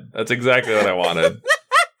wanted. That's exactly what I wanted.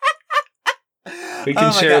 We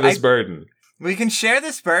can share this burden. We can share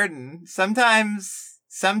this burden. Sometimes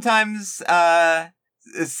a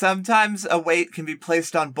weight can be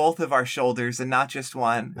placed on both of our shoulders and not just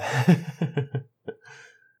one.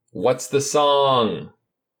 What's the song?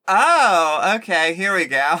 Oh, okay, here we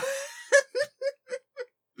go.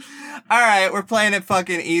 Alright, we're playing it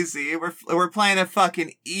fucking easy. We're playing it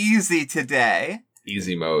fucking easy today.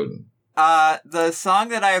 Easy mode. The song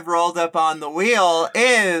that I have rolled up on the wheel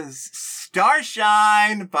is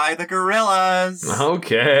Starshine by the Gorillaz.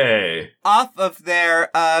 Okay. Off of their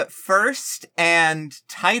first and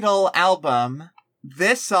title album.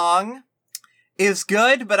 This song is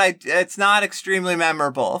good, but it's not extremely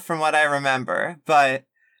memorable from what I remember. But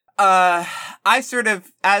I sort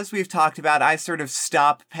of, as we've talked about, I sort of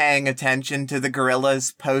stopped paying attention to the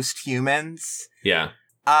Gorillaz post-Humans. Yeah.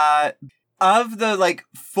 Of the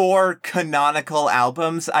 4 canonical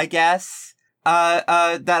albums, I guess,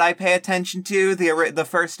 that I pay attention to, the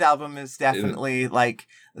first album is definitely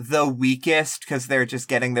the weakest because they're just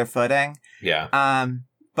getting their footing. Yeah.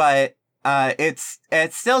 But it's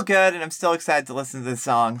still good, and I'm still excited to listen to the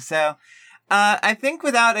song. So, I think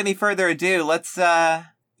without any further ado, let's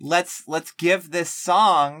give this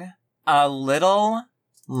song a little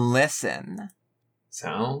listen.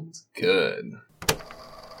 Sounds good.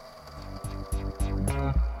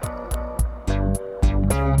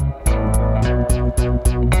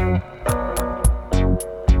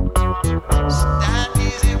 Stand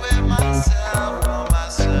easy with myself, for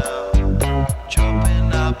myself.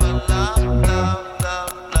 Chopping up a love, love,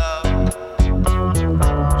 love, love.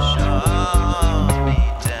 Shut me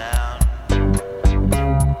down.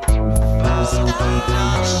 First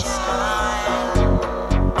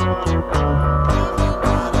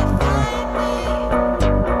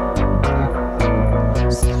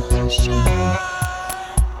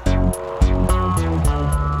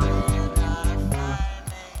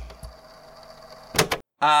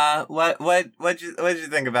what'd you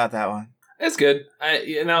think about that one? It's good.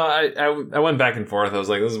 I went back and forth. I was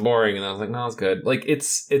like, this is boring, and I was like, no, it's good. Like,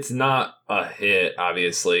 it's not a hit.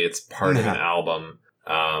 Obviously, it's part of an album.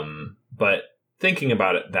 But thinking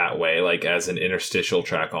about it that way, like as an interstitial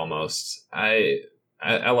track, almost, I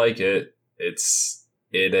like it. It's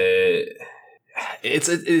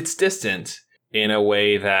distant in a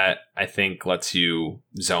way that I think lets you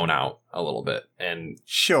zone out a little bit. And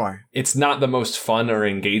Sure. it's not the most fun or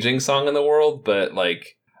engaging song in the world, but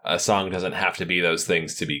like a song doesn't have to be those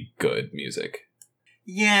things to be good music.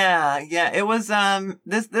 Yeah, it was,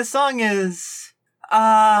 this song is,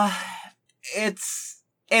 it's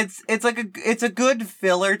like it's a good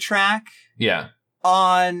filler track Yeah.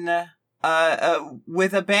 on,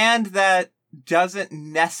 with a band that doesn't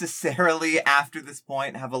necessarily, after this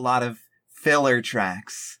point, have a lot of filler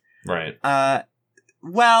tracks. Right.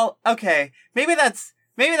 Well, okay, maybe that's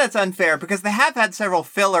unfair because they have had several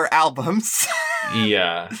filler albums.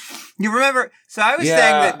 Yeah. You remember? So I was saying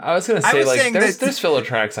that I was gonna I say was like saying there's that- filler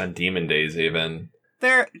tracks on Demon Days even.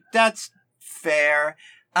 that's fair.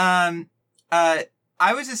 I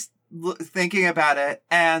was just thinking about it,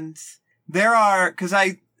 and there are, because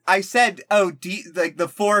I said, like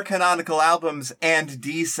the 4 canonical albums and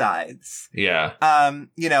D-sides. Yeah.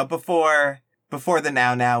 Before the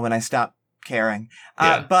Now when I stopped caring.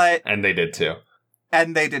 Yeah. But And they did too.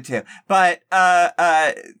 and they did too. But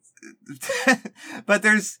but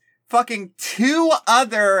there's fucking 2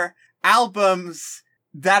 other albums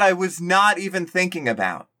that I was not even thinking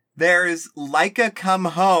about. There's Laika Come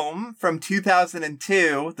Home from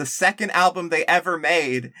 2002, the second album they ever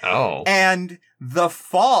made, Oh. and The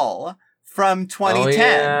Fall from 2010. Oh,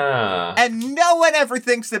 yeah. And no one ever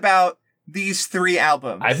thinks about these 3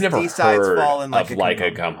 albums. I've never D-sides, heard Fall, and of Laika Like Come a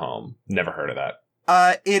Home. Come Home. Never heard of that.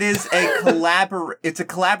 It is it's a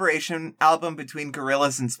collaboration album between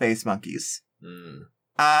Gorillaz and Space Monkeys. Mm.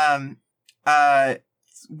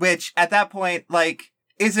 Which at that point, like,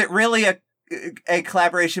 is it really a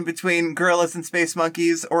collaboration between Gorillaz and Space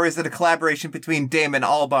Monkeys, or is it a collaboration between Damon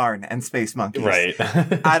Albarn and Space Monkeys? Right.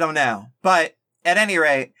 I don't know. But at any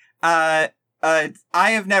rate, I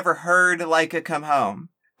have never heard Like a Come Home.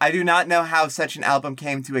 I do not know how such an album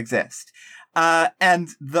came to exist. And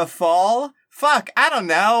The Fall, fuck, I don't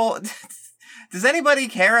know. Does anybody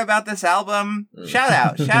care about this album? Shout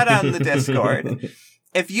out in the Discord.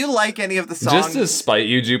 If you like any of the songs, Just to spite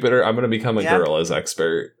you, Jupiter, I'm going to become a Yeah. Gorillaz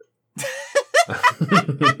expert.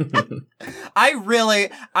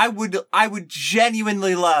 I would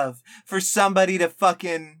genuinely love for somebody to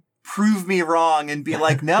fucking prove me wrong and be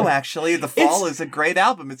like, no, actually, The Fall is a great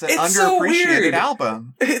album. It's an it's so underappreciated weird.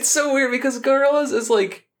 album. It's so weird because Gorillaz is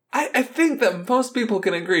like, I think that most people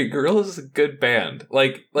can agree Gorillaz is a good band.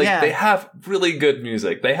 Like Yeah. they have really good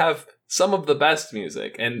music. They have some of the best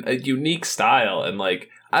music and a unique style. And like,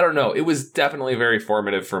 I don't know, it was definitely very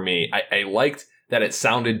formative for me. I liked that it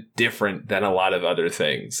sounded different than a lot of other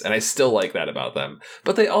things. And I still like that about them.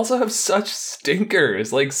 But they also have such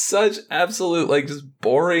stinkers, like such absolute, like just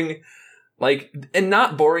boring, like, and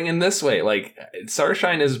not boring in this way. Like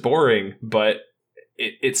Starshine is boring, but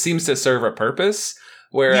it seems to serve a purpose.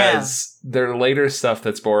 Whereas their later stuff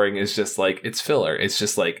that's boring is just like, it's filler. It's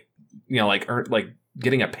just like, like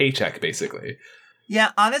getting a paycheck basically.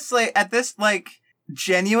 Yeah, honestly, at this, like,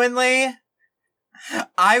 genuinely,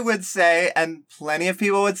 I would say, and plenty of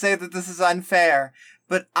people would say that this is unfair,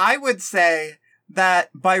 but I would say that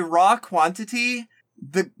by raw quantity,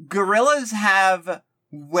 the Gorillaz have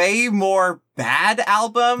way more bad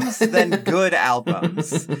albums than good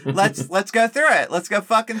albums. Let's go through it. Let's go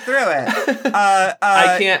fucking through it.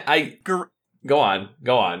 Go on.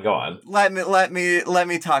 Let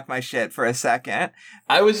me talk my shit for a second.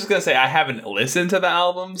 I was just gonna say I haven't listened to the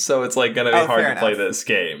album, so it's like gonna be hard fair to play enough. this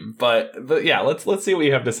game. But yeah, let's see what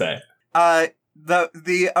you have to say.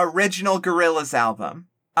 The original Gorillaz album.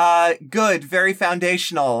 Good, very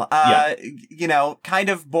foundational. Kind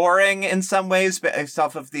of boring in some ways based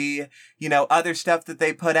off of the, other stuff that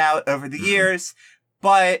they put out over the years.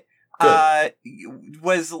 but Good.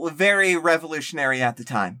 was very revolutionary at the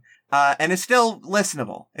time. And is still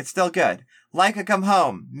listenable. It's still good. Like a Come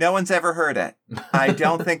Home. No one's ever heard it. I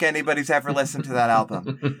don't think anybody's ever listened to that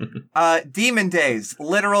album. Demon Days,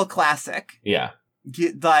 literal classic. Yeah.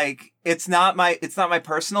 Like, it's not my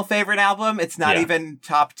personal favorite album. It's not Yeah. even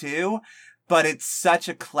top 2, but it's such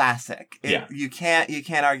a classic. Yeah. You can't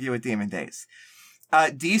argue with Demon Days.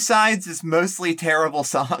 D-Sides is mostly terrible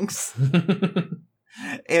songs.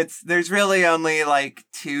 There's really only like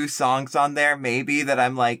 2 songs on there, maybe, that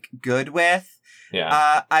I'm like good with.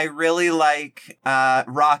 Yeah. I really like,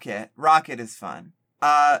 Rocket. Rocket is fun.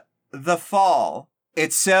 The Fall.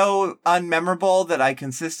 It's so unmemorable that I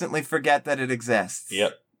consistently forget that it exists.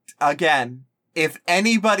 Yep. Again, if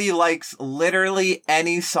anybody likes literally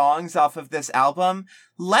any songs off of this album,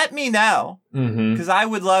 let me know. Mm-hmm. Because I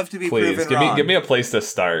would love to be Please proven wrong. give me a place to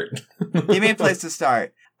start. Give me a place to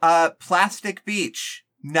start. Plastic Beach,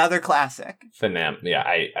 another classic. Yeah,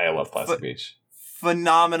 I love Plastic Beach.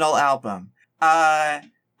 Phenomenal album. I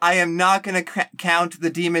am not going to count the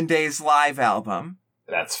Demon Days live album,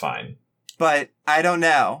 That's fine. but I don't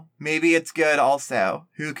know. Maybe it's good also.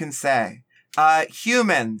 Who can say?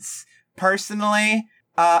 Humans. Personally,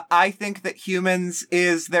 I think that Humans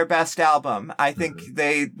is their best album. I think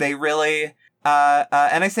they really,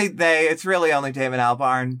 and I say they, it's really only Damon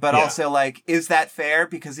Albarn, but Yeah. also like, is that fair?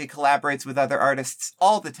 Because he collaborates with other artists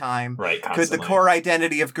all the time. Right, Could constantly. the core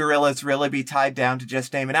identity of Gorillaz really be tied down to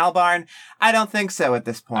just Damon Albarn? I don't think so at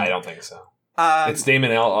this point. I don't think so. It's It's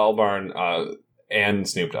Damon Albarn and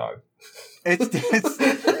Snoop Dogg.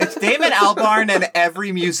 it's Damon Albarn and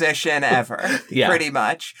every musician ever, Yeah. pretty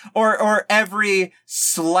much, or every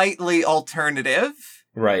slightly alternative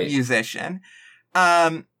Right. musician.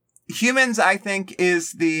 Humans, I think,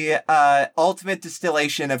 is the ultimate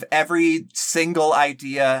distillation of every single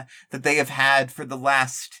idea that they have had for the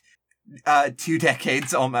last 2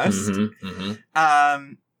 decades almost. Mm-hmm,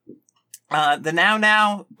 mm-hmm. The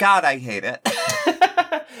Now, God, I hate it.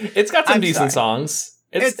 It's got some I'm decent sorry. songs.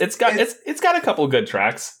 It's got a couple good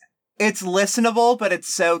tracks. It's listenable, but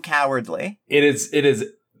it's so cowardly. It is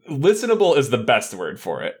listenable is the best word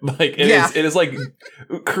for it. Like it Yeah. is like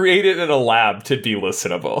created in a lab to be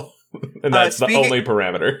listenable. And that's the speaking- only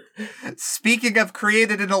parameter. Speaking of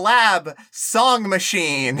created in a lab, Song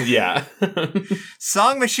Machine. Yeah.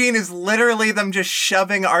 Song Machine is literally them just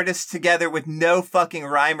shoving artists together with no fucking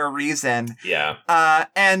rhyme or reason. Yeah.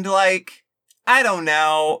 And like, I don't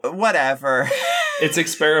know, whatever. It's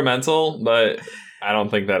experimental, but I don't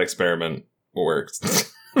think that experiment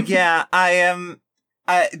works. Yeah, I am.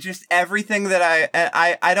 Just everything that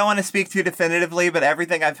I don't want to speak too definitively, but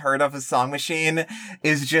everything I've heard of a Song Machine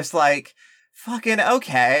is just like, fucking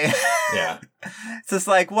okay. Yeah. It's just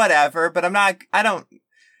like, whatever, but I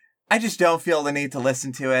just don't feel the need to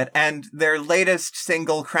listen to it. And their latest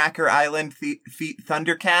single, Cracker Island Feet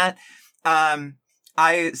Thundercat,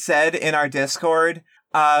 I said in our Discord,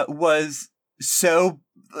 was so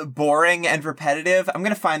boring and repetitive. I'm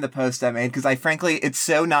going to find the post I made because frankly, it's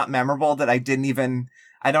so not memorable that I don't even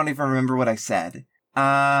remember what I said.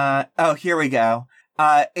 Oh, here we go.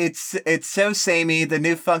 It's so samey. The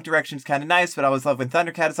new funk direction's kind of nice, but I always love when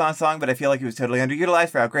Thundercat is on a song, but I feel like it was totally underutilized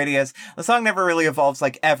for how great he is. The song never really evolves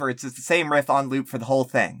like ever. It's just the same riff on loop for the whole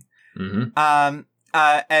thing. Mm-hmm.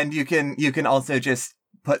 And you can also just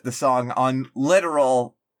put the song on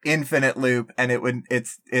literal infinite loop and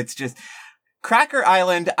it's just Cracker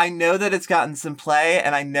Island. I know that it's gotten some play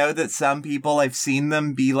and I know that some people, I've seen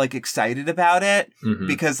them be like excited about it Mhm.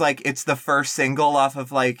 because like it's the first single off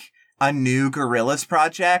of like a new Gorillaz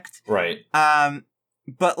project. Right.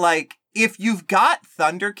 But like if you've got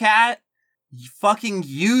Thundercat, you fucking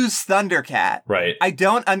use Thundercat. Right. I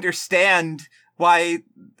don't understand why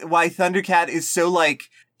Thundercat is so like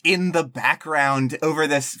in the background over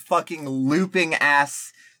this fucking looping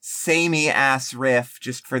ass, samey ass riff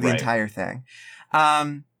just for the Right. entire thing.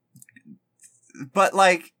 But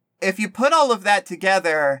like if you put all of that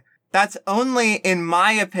together, that's only, in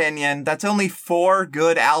my opinion, that's only 4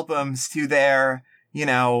 good albums to their,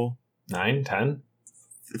 9, 10?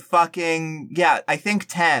 fucking, yeah, I think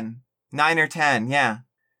 10. 9 or 10, yeah.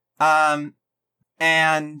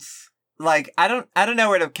 And like I don't know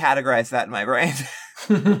where to categorize that in my brain.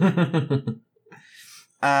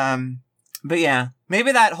 But yeah,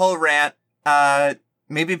 maybe that whole rant,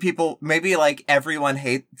 maybe like everyone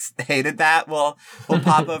hated that will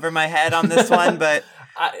pop over my head on this one, but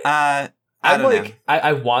I I'm don't like know.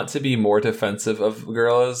 I want to be more defensive of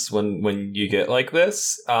Gorillaz when you get like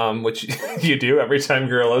this, which you do every time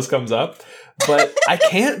Gorillaz comes up, but I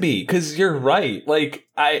can't be because you're right. Like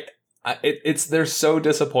it's they're so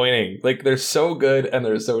disappointing. Like they're so good and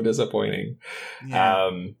they're so disappointing. Yeah.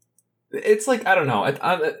 It's like I don't know.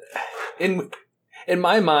 In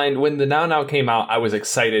my mind, when the Now Now came out, I was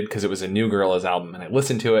excited because it was a new Gorillaz album, and I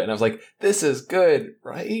listened to it, and I was like, "This is good,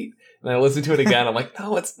 right?" And I listened to it again. I'm like,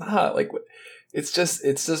 "No, it's not. Like, it's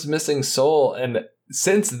just missing soul." And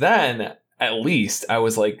since then, at least, I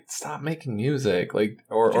was like, "Stop making music, like,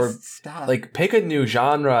 or Just stop. like pick a new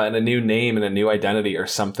genre and a new name and a new identity or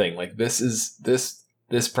something. Like, this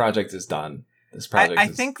project is done. This project. I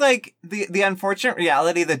think like the unfortunate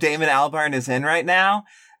reality that Damon Albarn is in right now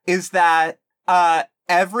is that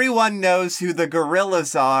everyone knows who the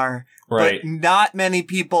Gorillaz are, right. but not many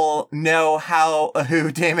people know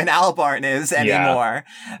who Damon Albarn is anymore.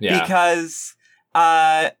 Yeah.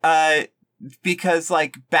 Because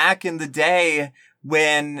like back in the day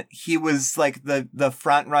when he was like the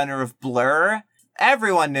front runner of Blur,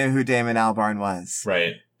 everyone knew who Damon Albarn was.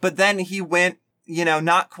 Right. But then he went,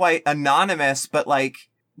 not quite anonymous, but like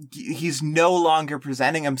he's no longer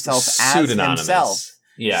presenting himself as himself.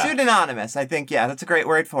 Yeah. Pseudonymous, I think. Yeah, that's a great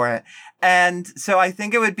word for it. And so I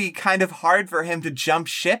think it would be kind of hard for him to jump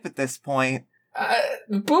ship at this point.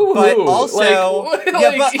 Boo-hoo. But also,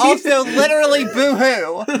 like, also literally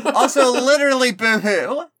boo-hoo. Also literally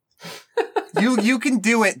boo-hoo. You can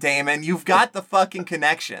do it, Damon. You've got the fucking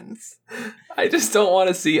connections. I just don't want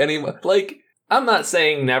to see anyone. Like, I'm not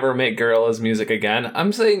saying never make Gorillaz music again.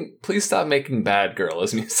 I'm saying please stop making bad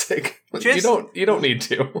Gorillaz music. You don't need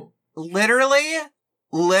to.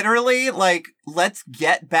 Literally, like, let's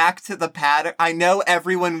get back to the pattern. I know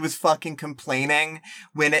everyone was fucking complaining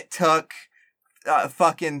when it took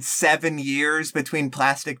fucking 7 years between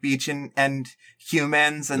Plastic Beach and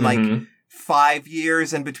Humans and like 5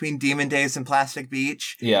 years in between Demon Days and Plastic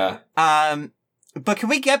Beach. Yeah. But can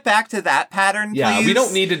we get back to that pattern, please? Yeah, we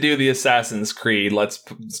don't need to do the Assassin's Creed. Let's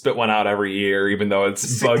spit one out every year, even though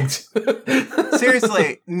it's bugged.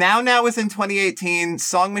 Seriously, Now was in 2018.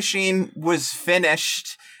 Song Machine was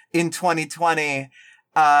finished in 2020.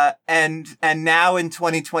 And now in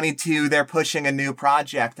 2022, they're pushing a new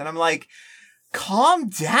project. And I'm like, calm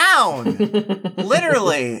down.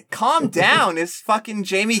 Literally, calm down. Is fucking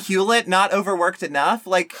Jamie Hewlett not overworked enough?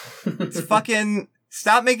 Like, it's fucking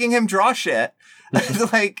stop making him draw shit.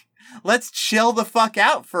 Like, let's chill the fuck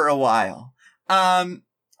out for a while.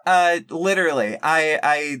 Literally,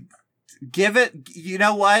 I give it, you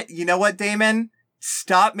know what, Damon?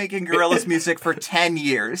 Stop making Gorillaz music for 10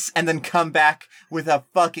 years and then come back with a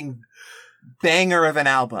fucking banger of an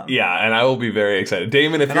album. Yeah, and I will be very excited.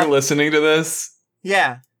 Damon, if you're listening to this,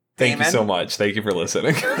 yeah, thank Damon, you so much. Thank you for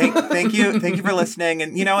listening. Thank you for listening.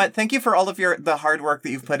 And you know what? Thank you for all of the hard work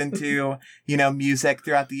that you've put into, music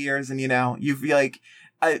throughout the years. And, you've like,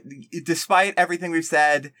 despite everything we've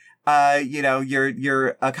said,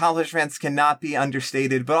 your accomplishments cannot be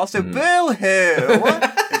understated, but also boo-hoo.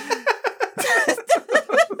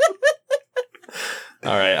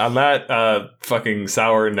 All right, on that fucking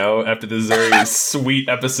sour note, after this very sweet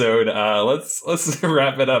episode, let's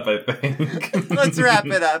wrap it up, I think. Let's wrap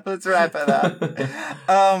it up.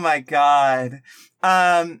 Oh my god.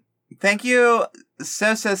 Thank you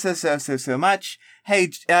so much. Hey,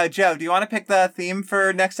 Joe, do you want to pick the theme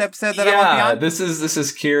for next episode that I want to be on? This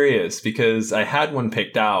is curious because I had one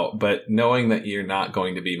picked out, but knowing that you're not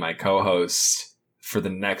going to be my co-host for the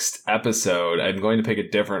next episode, I'm going to pick a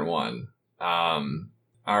different one.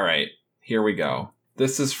 All right, here we go.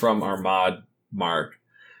 This is from Armad Mark,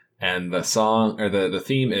 and the song or the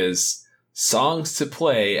theme is songs to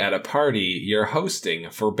play at a party you're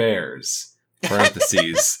hosting for bears.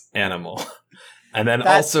 Parentheses animal. And then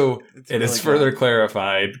also it is further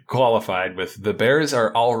qualified with the bears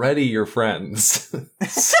are already your friends.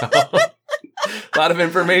 So a lot of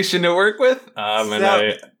information to work with.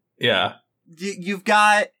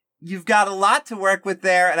 You've got a lot to work with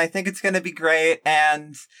there, and I think it's going to be great.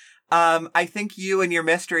 And I think you and your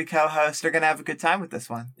mystery co-host are going to have a good time with this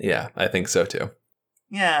one. Yeah, I think so too.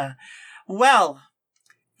 Yeah. Well,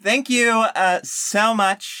 thank you so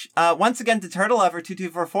much once again to Turtle Lover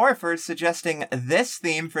 2244 for suggesting this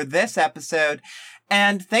theme for this episode.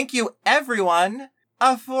 And thank you, everyone,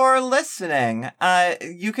 for listening.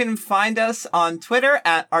 You can find us on Twitter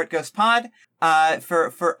at ArtGhostPod.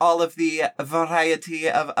 For all of the variety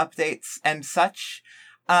of updates and such.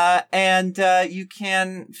 And you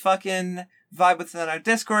can fucking vibe with us on our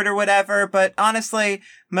Discord or whatever. But honestly,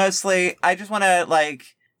 mostly, I just want to,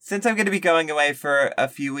 since I'm going to be going away for a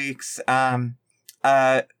few weeks,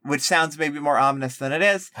 which sounds maybe more ominous than it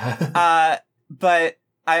is, but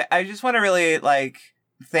I just want to really,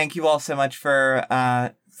 thank you all so much for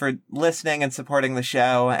listening and supporting the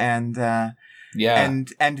show. And, Yeah.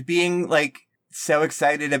 and being like so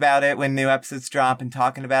excited about it when new episodes drop and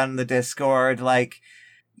talking about it in the Discord. Like,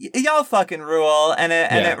 y'all fucking rule, and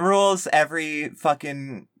it rules every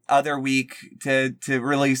fucking other week to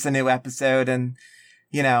release a new episode and,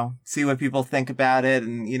 you know, see what people think about it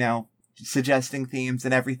and, you know, suggesting themes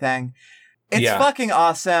and everything. It's fucking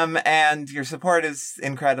awesome, and your support is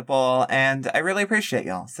incredible, and I really appreciate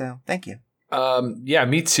y'all. So thank you. Yeah,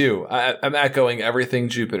 me too. I'm echoing everything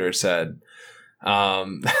Jupiter said.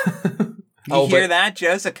 You hear that?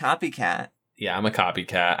 Joe's a copycat. Yeah, I'm a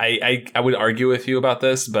copycat. I would argue with you about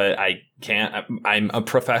this, but I can't. I'm a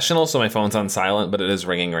professional, so my phone's on silent, but it is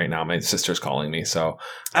ringing right now. My sister's calling me, so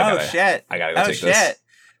shit! I gotta go take this.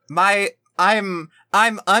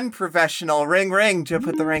 I'm unprofessional. Ring ring. Joe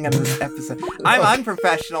put the ring on this episode. I'm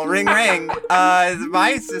unprofessional. Ring ring.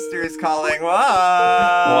 My sister is calling. Whoa!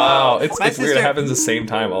 Wow, it's weird. It happens the same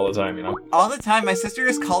time all the time, you know. All the time. My sister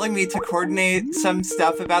is calling me to coordinate some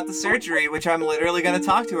stuff about the surgery, which I'm literally going to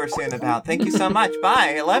talk to her soon about. Thank you so much.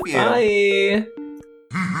 Bye. I love you. Bye.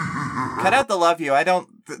 Cut out the love you. I don't.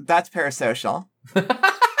 That's parasocial.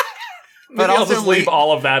 But also I'll just leave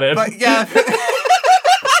all of that in. But yeah.